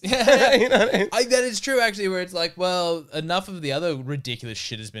others? Yeah, you know what I mean? That is true actually. Where it's like, well, enough of the other ridiculous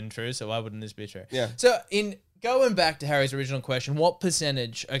shit has been true, so why wouldn't this be true? Yeah. So in going back to Harry's original question, what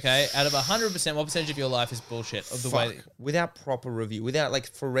percentage? Okay, out of 100%, what percentage of your life is bullshit? Of the way without proper review, without like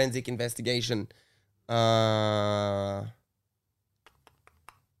forensic investigation. 25%,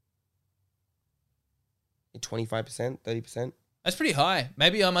 30%. That's pretty high.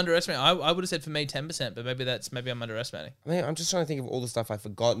 Maybe I'm underestimating. I would have said for me 10%, but maybe I'm underestimating. I mean, I'm just trying to think of all the stuff I've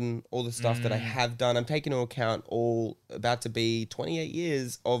forgotten, all the stuff that I have done. I'm taking into account all about to be 28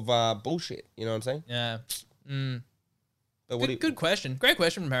 years of bullshit. You know what I'm saying? Yeah. But good question. Great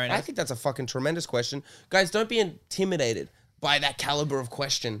question from Harry. I think that's a fucking tremendous question. Guys, don't be intimidated by that caliber of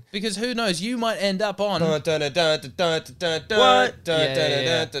question. Because who knows, you might end up on hotline.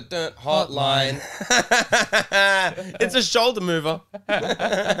 It's a shoulder mover.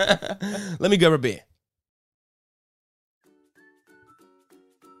 Let me grab a beer.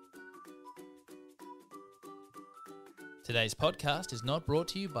 Today's podcast is not brought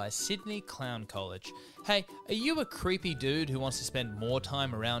to you by Sydney Clown College. Hey, are you a creepy dude who wants to spend more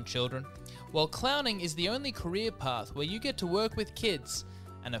time around children? Well, clowning is the only career path where you get to work with kids,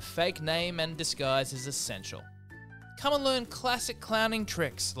 and a fake name and disguise is essential. Come and learn classic clowning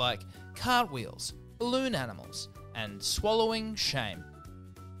tricks like cartwheels, balloon animals, and swallowing shame.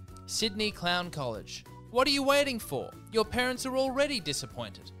 Sydney Clown College. What are you waiting for? Your parents are already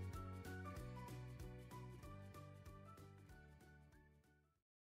disappointed.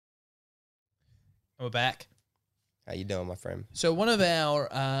 We're back. How you doing, my friend? So one of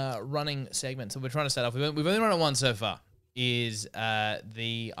our running segments that we're trying to start off, we've only run it once so far, is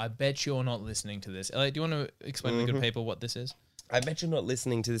the I bet you're not listening to this. Elliot, do you want to explain to the good people what this is? I bet you're not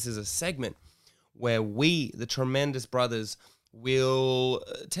listening to this is a segment where we, the Tremendous Brothers, will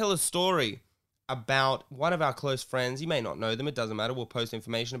tell a story about one of our close friends. You may not know them. It doesn't matter. We'll post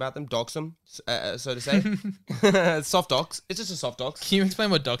information about them. Dox them, so to say. Soft dox. It's just a soft dox. Can you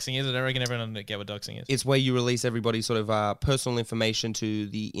explain what doxing is? I don't reckon everyone will get what doxing is. It's where you release everybody's sort of personal information to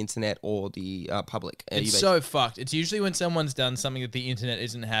the internet or the public. It's so fucked. It's usually when someone's done something that the internet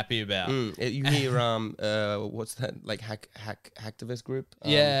isn't happy about. You hear, what's that, like hacktivist group?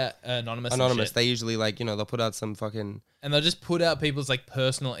 Yeah, Anonymous. They usually, like, you know, they'll put out some fucking... And they'll just put out people's like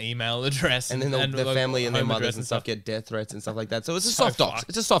personal email address and then they'll their like, family and their home mothers address and and stuff stuff. get death threats and stuff like that. So it's a So soft docs. fucked.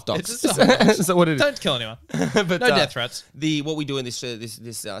 It's a soft docs. It's a soft docs. So what it is. Don't kill anyone. But, No death threats. What we do in this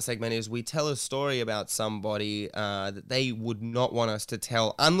segment is we tell a story about somebody that they would not want us to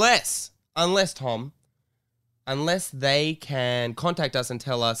tell unless Tom, unless they can contact us and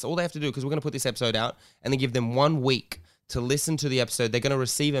tell us. All they have to do, because we're going to put this episode out and then give them 1 week to listen to the episode. They're going to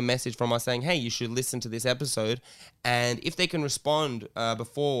receive a message from us saying, hey, you should listen to this episode. And if they can respond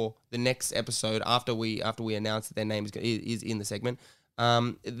before the next episode, after we announce that their name is in the segment,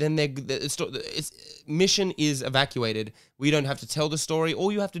 then its mission is evacuated. We don't have to tell the story.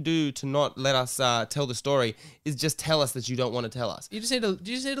 All you have to do to not let us tell the story is just tell us that you don't want to tell us. You just need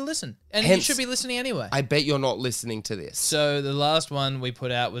to listen, and Hence, you should be listening anyway. I bet you're not listening to this. So the last one we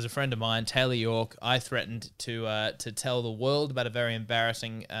put out was a friend of mine, Taylor York. I threatened to tell the world about a very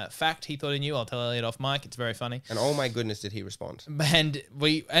embarrassing fact he thought he knew. I'll tell Elliot off mic. It's very funny. And oh my goodness, did he respond? And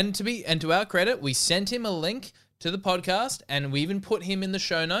to our credit, we sent him a link to the podcast, and we even put him in the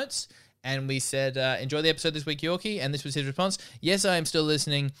show notes. And we said, enjoy the episode this week, Yorkie. And this was his response. Yes, I am still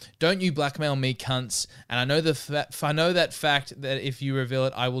listening. Don't you blackmail me, cunts. And I know I know that fact that if you reveal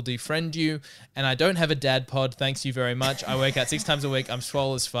it, I will defriend you. And I don't have a dad pod. Thanks you very much. I work out 6 times a week. I'm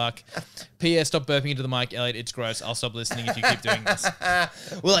swole as fuck. P.S. Stop burping into the mic, Elliot. It's gross. I'll stop listening if you keep doing this.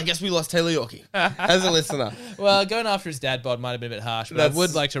 Well, I guess we lost Taylor Yorkie as a listener. Well, going after his dad bod might have been a bit harsh, but I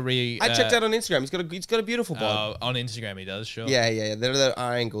would like to I checked out on Instagram. He's got a beautiful bod. On Instagram he does, sure. Yeah. There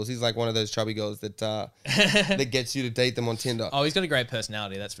are angles. He's like one of those chubby girls that that gets you to date them on Tinder. Oh, he's got a great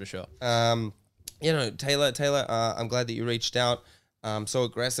personality, that's for sure. Taylor, I'm glad that you reached out so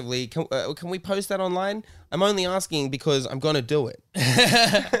aggressively. Can we post that online? I'm only asking because I'm gonna do it.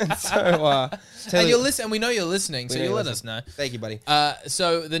 So, and you're listening. We know you're listening, so you'll let us know. Thank you, buddy.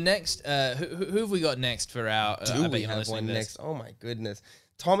 So the next, who have we got next for our? Do we have one next? Oh my goodness.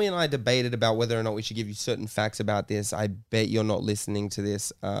 Tommy and I debated about whether or not we should give you certain facts about this. I bet you're not listening to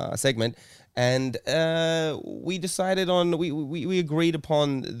this segment. And we decided on, we agreed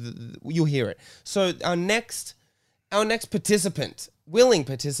upon, you'll hear it. So our next participant, willing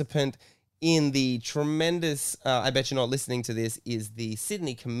participant in the tremendous, I bet you're not listening to this, is the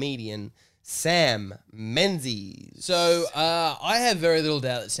Sydney comedian Sam Menzies. So I have very little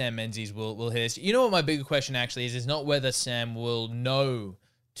doubt that Sam Menzies will hear this. You know what my bigger question actually is not whether Sam will know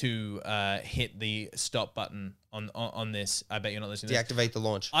to hit the stop button on this. I bet you're not listening to this. Deactivate the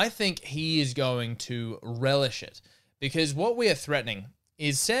launch. I think he is going to relish it, because what we are threatening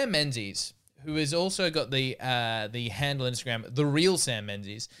is Sam Menzies, who has also got the handle Instagram, the real Sam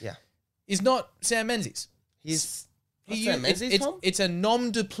Menzies. Yeah. Is not Sam Menzies. Sam Menzies, Tom? It's a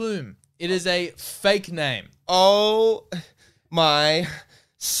nom de plume. It is a fake name. Oh my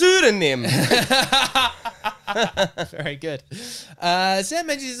pseudonym. Very good. Sam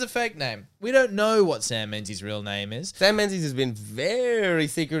Menzies is a fake name. We don't know what Sam Menzies' real name is. Sam Menzies has been very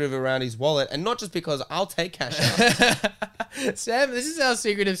secretive around his wallet, and not just because I'll take cash out. Sam, this is how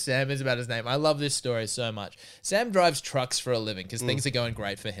secretive Sam is about his name. I love this story so much. Sam drives trucks for a living because things are going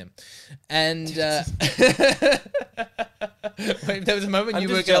great for him. And wait, there was a moment I'm you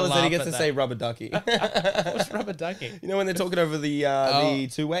just were jealous going that he to gets to say rubber ducky. What's rubber ducky? You know when they're talking over the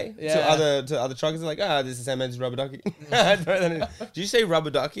two-way Yeah. to other truckers, they're like, this is Sam Menzies rubber ducky. Did you say rubber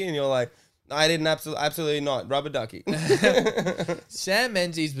ducky? And you're like, no, I didn't. Absolutely not. Rubber ducky. Sam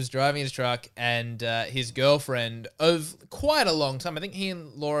Menzies was driving his truck, and his girlfriend of quite a long time. I think he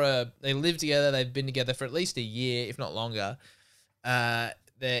and Laura, they live together. They've been together for at least a year, if not longer. They're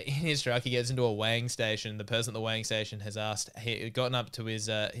in his truck. He gets into a weighing station. The person at the weighing station has gotten up to his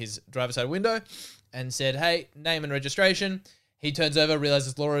driver's side window and said, "Hey, name and registration." He turns over,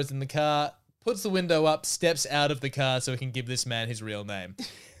 realizes Laura's in the car, puts the window up, steps out of the car so he can give this man his real name.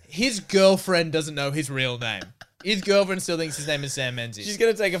 His girlfriend doesn't know his real name. His girlfriend still thinks his name is Sam Menzies. She's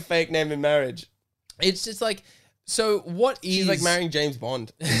gonna take a fake name in marriage. It's just like, so what is... She's like marrying James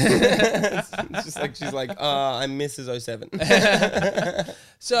Bond. It's just like, she's like, I'm Mrs. 07.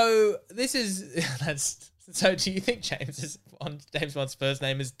 So this is... So do you think James Bond's first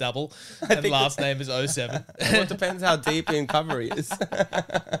name is Double and last name is 07? Well, it depends how deep in cover he is.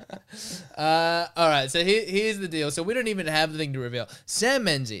 All right, so here's the deal. So we don't even have the thing to reveal. Sam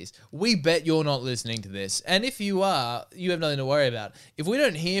Menzies, we bet you're not listening to this. And if you are, you have nothing to worry about. If we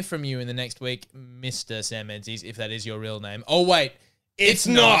don't hear from you in the next week, Mr. Sam Menzies, if that is your real name. Oh, wait, it's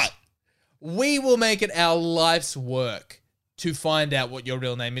not. We will make it our life's work to find out what your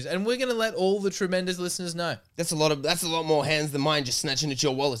real name is, and we're going to let all the tremendous listeners know. That's a lot more hands than mine just snatching at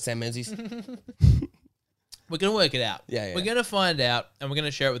your wallet, Sam Menzies. We're going to work it out. Yeah. We're going to find out, and we're going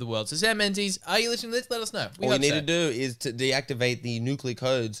to share it with the world. So Sam Menzies, are you listening to this? Let us know. All you need to do is to deactivate the nuclear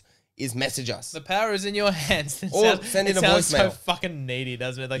codes is message us. The power is in your hands. Or send in a sounds so voicemail. fucking needy,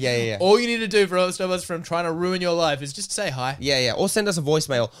 doesn't it? Like, Yeah. all you need to do for stop us from trying to ruin your life is just say hi. Yeah. Or send us a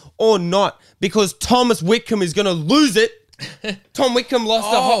voicemail. Or not, because Thomas Whitcomb is going to lose it. Tom Whitcomb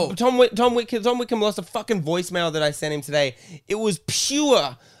lost Tom Whitcomb lost a fucking voicemail that I sent him today. It was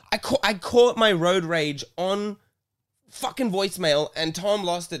pure. I caught my road rage on fucking voicemail, and Tom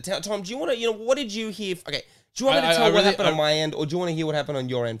lost it. Tom, do you want to, what did you hear? Okay, do you want me to tell what happened on my end, or do you want to hear what happened on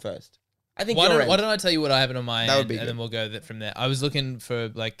your end first? I think why don't I tell you what happened on my end, and then we'll go from there. I was looking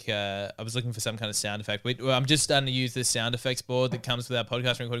for some kind of sound effect. I'm just starting to use this sound effects board that comes with our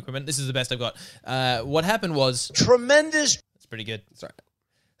podcast recording equipment. This is the best I've got. What happened was tremendous. It's pretty good. Sorry.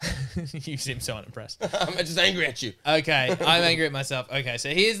 You seem so unimpressed. I'm just angry at you. Okay, I'm angry at myself. Okay, so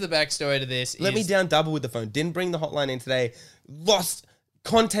here's the backstory to this. Let me down double with the phone. Didn't bring the hotline in today. Lost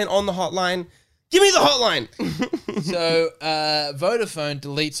content on the hotline. Give me the hotline. So Vodafone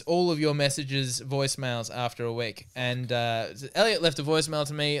deletes all of your messages, voicemails after a week. And Elliot left a voicemail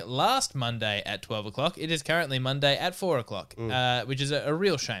to me last Monday at 12 o'clock. It is currently Monday at 4 o'clock, which is a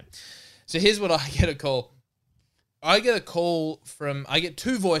real shame. So here's what I get a call. I get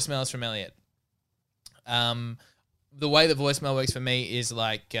two voicemails from Elliot. The way the voicemail works for me is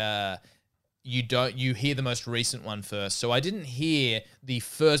like you hear the most recent one first. So I didn't hear the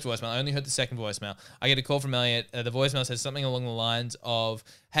first voicemail. I only heard the second voicemail. I get a call from Elliot. The voicemail says something along the lines of,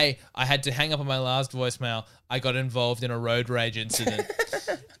 "Hey, I had to hang up on my last voicemail. I got involved in a road rage incident."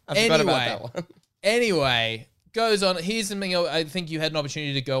 I forgot about that one. Anyway, goes on. Here's something. I think you had an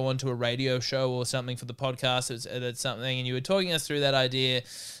opportunity to go onto a radio show or something for the podcast. That's something, and you were talking us through that idea,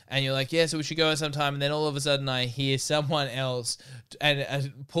 and you're like, "Yeah, so we should go sometime." And then all of a sudden, I hear someone else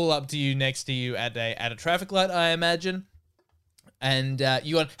and pull up to you next to you at a traffic light, I imagine, and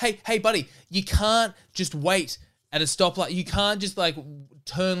you go, "Hey, buddy, you can't just wait at a stoplight. You can't just like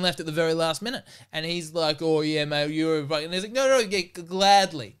turn left at the very last minute." And he's like, "Oh yeah, mate, you're right." And he's like, "No, yeah,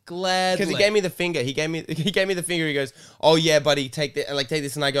 gladly." Because he gave me the finger. He gave me the finger. He goes, "Oh yeah, buddy, take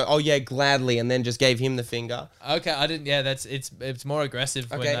this." And I go, "Oh yeah, gladly," and then just gave him the finger. Okay, I didn't. Yeah, it's more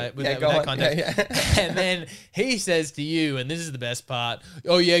aggressive with that context. Yeah. And then he says to you, and this is the best part,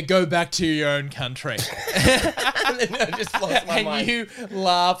 "Oh yeah, go back to your own country." And then I just lost my mind. And you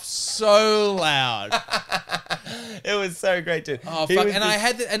laugh so loud. It was so great, dude. Oh fuck!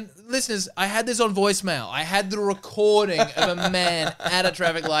 And listeners, I had this on voicemail. I had the recording of a man at a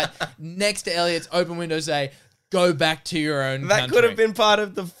traffic light next to Elliot's open window say, "Go back to your own country." That could have been part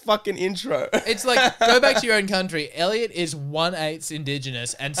of the fucking intro. It's like, go back to your own country. Elliot is 1/8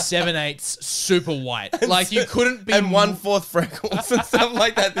 indigenous and 7/8 super white. Like, you couldn't be... And 1/4 freckles and stuff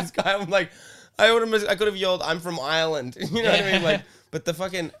like that. This guy, I'm like, I could have yelled, "I'm from Ireland." You know what I mean? Like, but the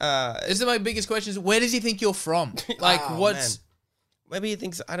fucking... This is my biggest question is, where does he think you're from? Like, what's... Man. Maybe he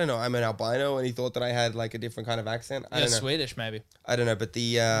thinks, I don't know, I'm an albino, and he thought that I had like a different kind of accent. I don't know. Swedish, maybe. I don't know, but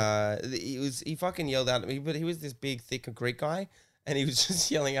he fucking yelled out at me. But he was this big, thick Greek guy, and he was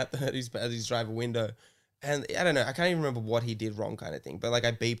just yelling out at his driver window, and I don't know, I can't even remember what he did wrong, kind of thing. But like,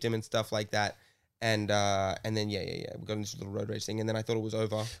 I beeped him and stuff like that, and then yeah, we got into the road rage thing, and then I thought it was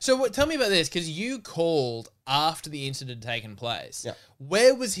over. So tell me about this, because you called after the incident had taken place. Yeah.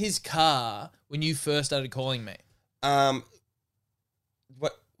 Where was his car when you first started calling me?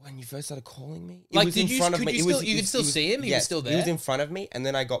 When you first started calling me, you could still see him? He was still there? He was in front of me, and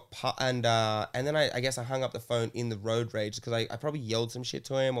then I got and then I guess I hung up the phone in the road rage because I probably yelled some shit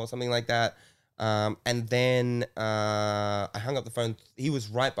to him or something like that. And then I hung up the phone. He was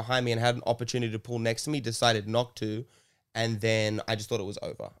right behind me and had an opportunity to pull next to me, decided not to, and then I just thought it was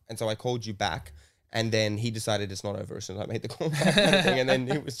over. And so I called you back, and then he decided it's not over as soon as I made the call back, kind of thing. And then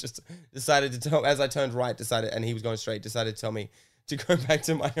he was just decided to tell, as I turned right, and he was going straight, decided to tell me to go back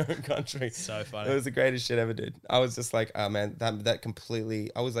to my own country. So funny. It was the greatest shit ever, dude. I was just like, oh man, that completely,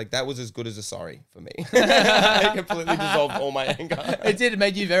 I was like, that was as good as a sorry for me. It completely dissolved all my anger. It did. It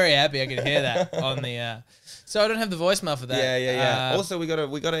made you very happy. I could hear that on the, so I don't have the voicemail for that. Yeah. Also, we got a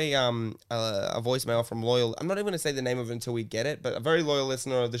voicemail from loyal, I'm not even going to say the name of it until we get it, but a very loyal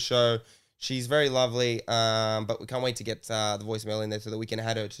listener of the show. She's very lovely, but we can't wait to get the voicemail in there so that we can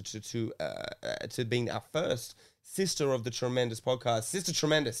add her to being our first sister of the Tremendous podcast. Sister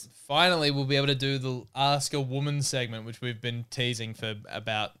Tremendous. Finally, we'll be able to do the Ask a Woman segment, which we've been teasing for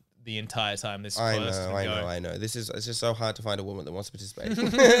about the entire time this I know. It's just so hard to find a woman that wants to participate.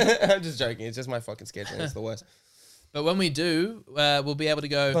 I'm just joking. It's just my fucking schedule. It's the worst. But when we do, we'll be able to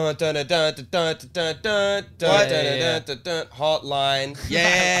go... Hotline.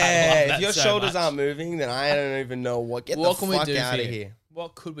 Yeah. If your shoulders aren't moving, then I don't even know what. Get the fuck out of here.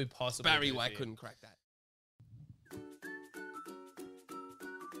 What could we possibly do? White couldn't crack that.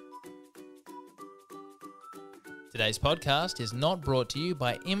 Today's podcast is not brought to you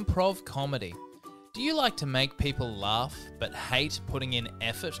by Improv Comedy. Do you like to make people laugh but hate putting in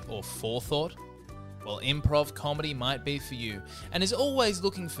effort or forethought? Well, Improv Comedy might be for you and is always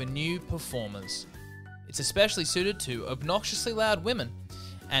looking for new performers. It's especially suited to obnoxiously loud women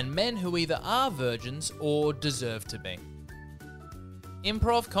and men who either are virgins or deserve to be.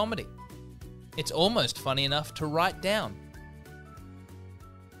 Improv Comedy. It's almost funny enough to write down.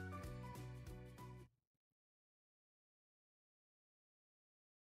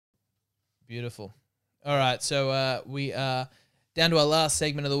 Beautiful. All right, so we are down to our last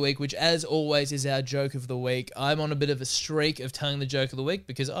segment of the week, which, as always, is our joke of the week. I'm on a bit of a streak of telling the joke of the week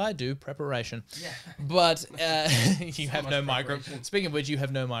because I do preparation. Yeah. But you have no microphone. Speaking of which, you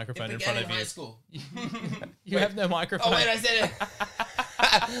have no microphone in front of you. High school. You have no microphone. Oh wait, I said it.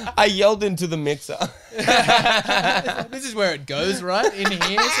 I yelled into the mixer. This is where it goes, right? In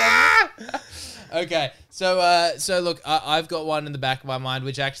here somewhere? Okay, so look, I've got one in the back of my mind,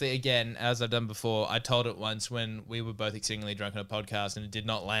 which actually, again, as I've done before, I told it once when we were both exceedingly drunk on a podcast and it did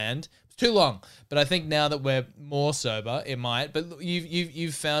not land. It's too long, but I think now that we're more sober, it might. But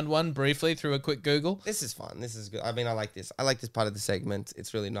you've found one briefly through a quick Google. This is fun. This is good. I mean, I like this. I like this part of the segment.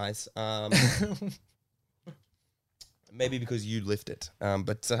 It's really nice. Maybe because you lift it,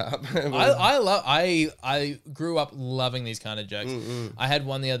 but I grew up loving these kind of jokes. I had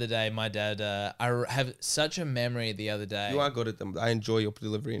one the other day. My dad, I have such a memory the other day. You are good at them. I enjoy your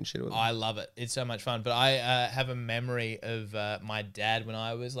delivery and shit with them. I love it. It's so much fun. But I have a memory of my dad when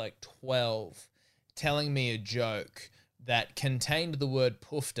I was like 12 telling me a joke that contained the word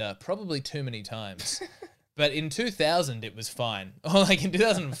poofter probably too many times. But in 2000, it was fine. Or like in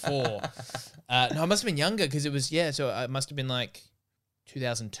 2004. No, I must have been younger because it was, so it must have been like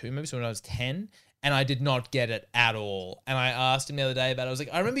 2002, maybe, so when I was 10. And I did not get it at all. And I asked him the other day about it. I was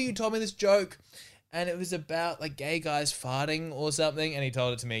like, I remember you told me this joke. And it was about like gay guys farting or something. And he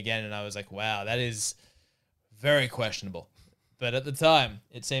told it to me again. And I was like, wow, that is very questionable. But at the time,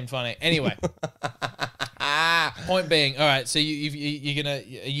 it seemed funny. Anyway. Point being, all right. So you're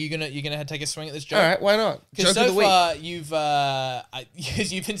gonna take a swing at this joke. All right, why not? Because so far you've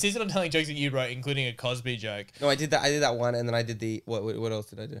insisted on telling jokes that you wrote, including a Cosby joke. No, I did that one, and then I did the what else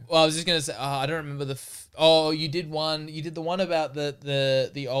did I do? Well, I was just gonna say, I don't remember you did one. You did the one about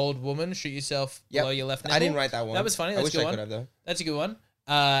the old woman shoot yourself below your left nipple. I didn't write that one. That was funny. That's a good one. I wish I could have though. That's a good one.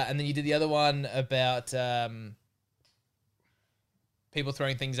 And then you did the other one about people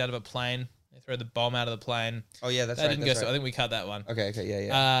throwing things out of a plane. They throw the bomb out of the plane. Oh yeah, that didn't go. So I think we cut that one. Okay,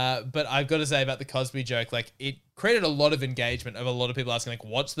 yeah. But I've got to say about the Cosby joke, like it created a lot of engagement of a lot of people asking, like,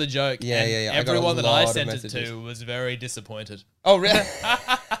 "What's the joke?" Yeah. Everyone that I sent it to was very disappointed. Oh really?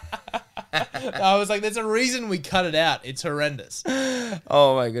 I was like, "There's a reason we cut it out. It's horrendous."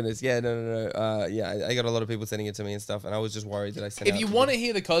 Oh my goodness. Yeah, no. I got a lot of people sending it to me and stuff, and I was just worried that I sent. If you want to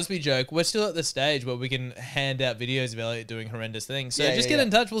hear the Cosby joke, we're still at the stage where we can hand out videos of Elliot doing horrendous things. So just get in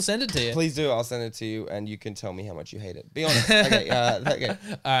touch. We'll send it to you. Please do. I'll send it to you, and you can tell me how much you hate it. Be honest. Okay. Okay. All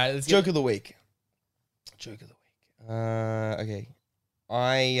right. Let's joke of the week. Joke of the week. Okay.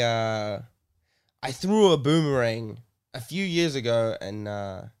 I threw a boomerang a few years ago, and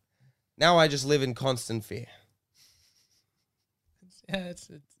now I just live in constant fear. Yeah,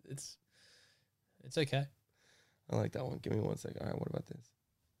 it's okay. I like that one. Give me 1 second. All right, what about this?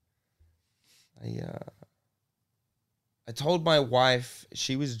 I told my wife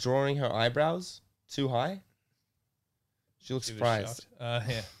she was drawing her eyebrows too high. She looked surprised.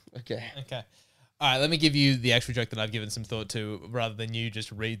 Yeah. Okay. All right, let me give you the actual joke that I've given some thought to, rather than you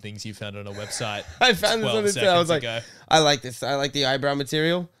just read things you found on a website. I found this on the I was like, I like this. I like the eyebrow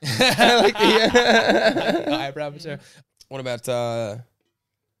material. I like the eyebrow material. What about,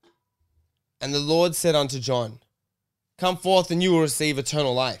 and the Lord said unto John, come forth and you will receive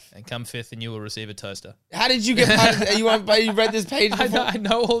eternal life. And come fifth and you will receive a toaster. How did you get part of it? You read this page before? I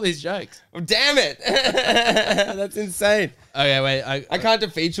know all these jokes. Oh, damn it. That's insane. Okay, wait. I can't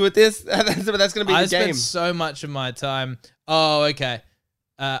defeat you with this. That's going to be the game. I spent so much of my time. Oh, okay.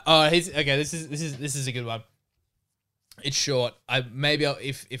 This is a good one. It's short.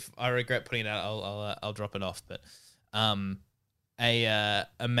 If I regret putting it out, I'll drop it off. But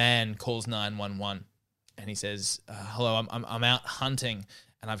a man calls 911 and he says, "Hello, I'm out hunting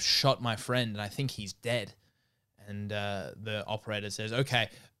and I've shot my friend and I think he's dead." And the operator says, "Okay,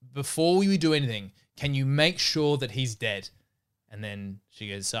 before we do anything, can you make sure that he's dead?" And then she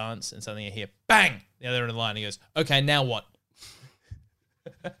goes silence and suddenly you hear bang. The other end of the line. He goes, "Okay, now what?"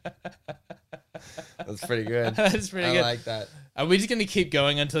 That's pretty good. That's pretty good. I like that. Are we just going to keep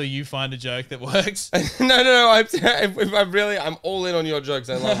going until you find a joke that works? No. I'm all in on your jokes.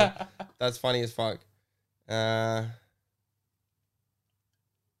 I love it. That's funny as fuck.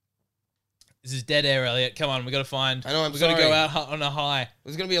 This is dead air, Elliot. Come on, we got to find. I know, I'm we got to sorry. go out on a high.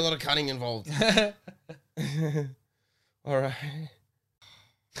 There's gonna be a lot of cutting involved. All right.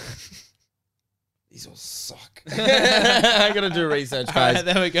 These all suck. I gotta do research, All guys. right,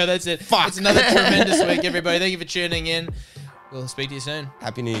 there we go. That's it. Fuck. It's another tremendous week, everybody. Thank you for tuning in. We'll speak to you soon.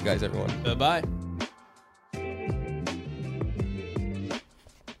 Happy New Year, guys, everyone. Bye-bye.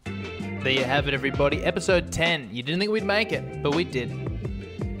 There you have it, everybody. Episode 10. You didn't think we'd make it, but we did.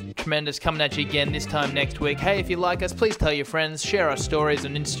 Tremendous, coming at you again this time next week. Hey, if you like us, please tell your friends. Share our stories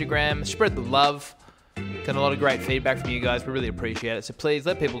on Instagram. Spread the love. Got a lot of great feedback from you guys. We really appreciate it. So please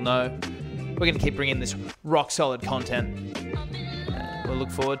let people know. We're going to keep bringing this rock-solid content. We'll look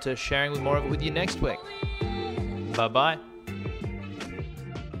forward to sharing more of it with you next week. Bye-bye.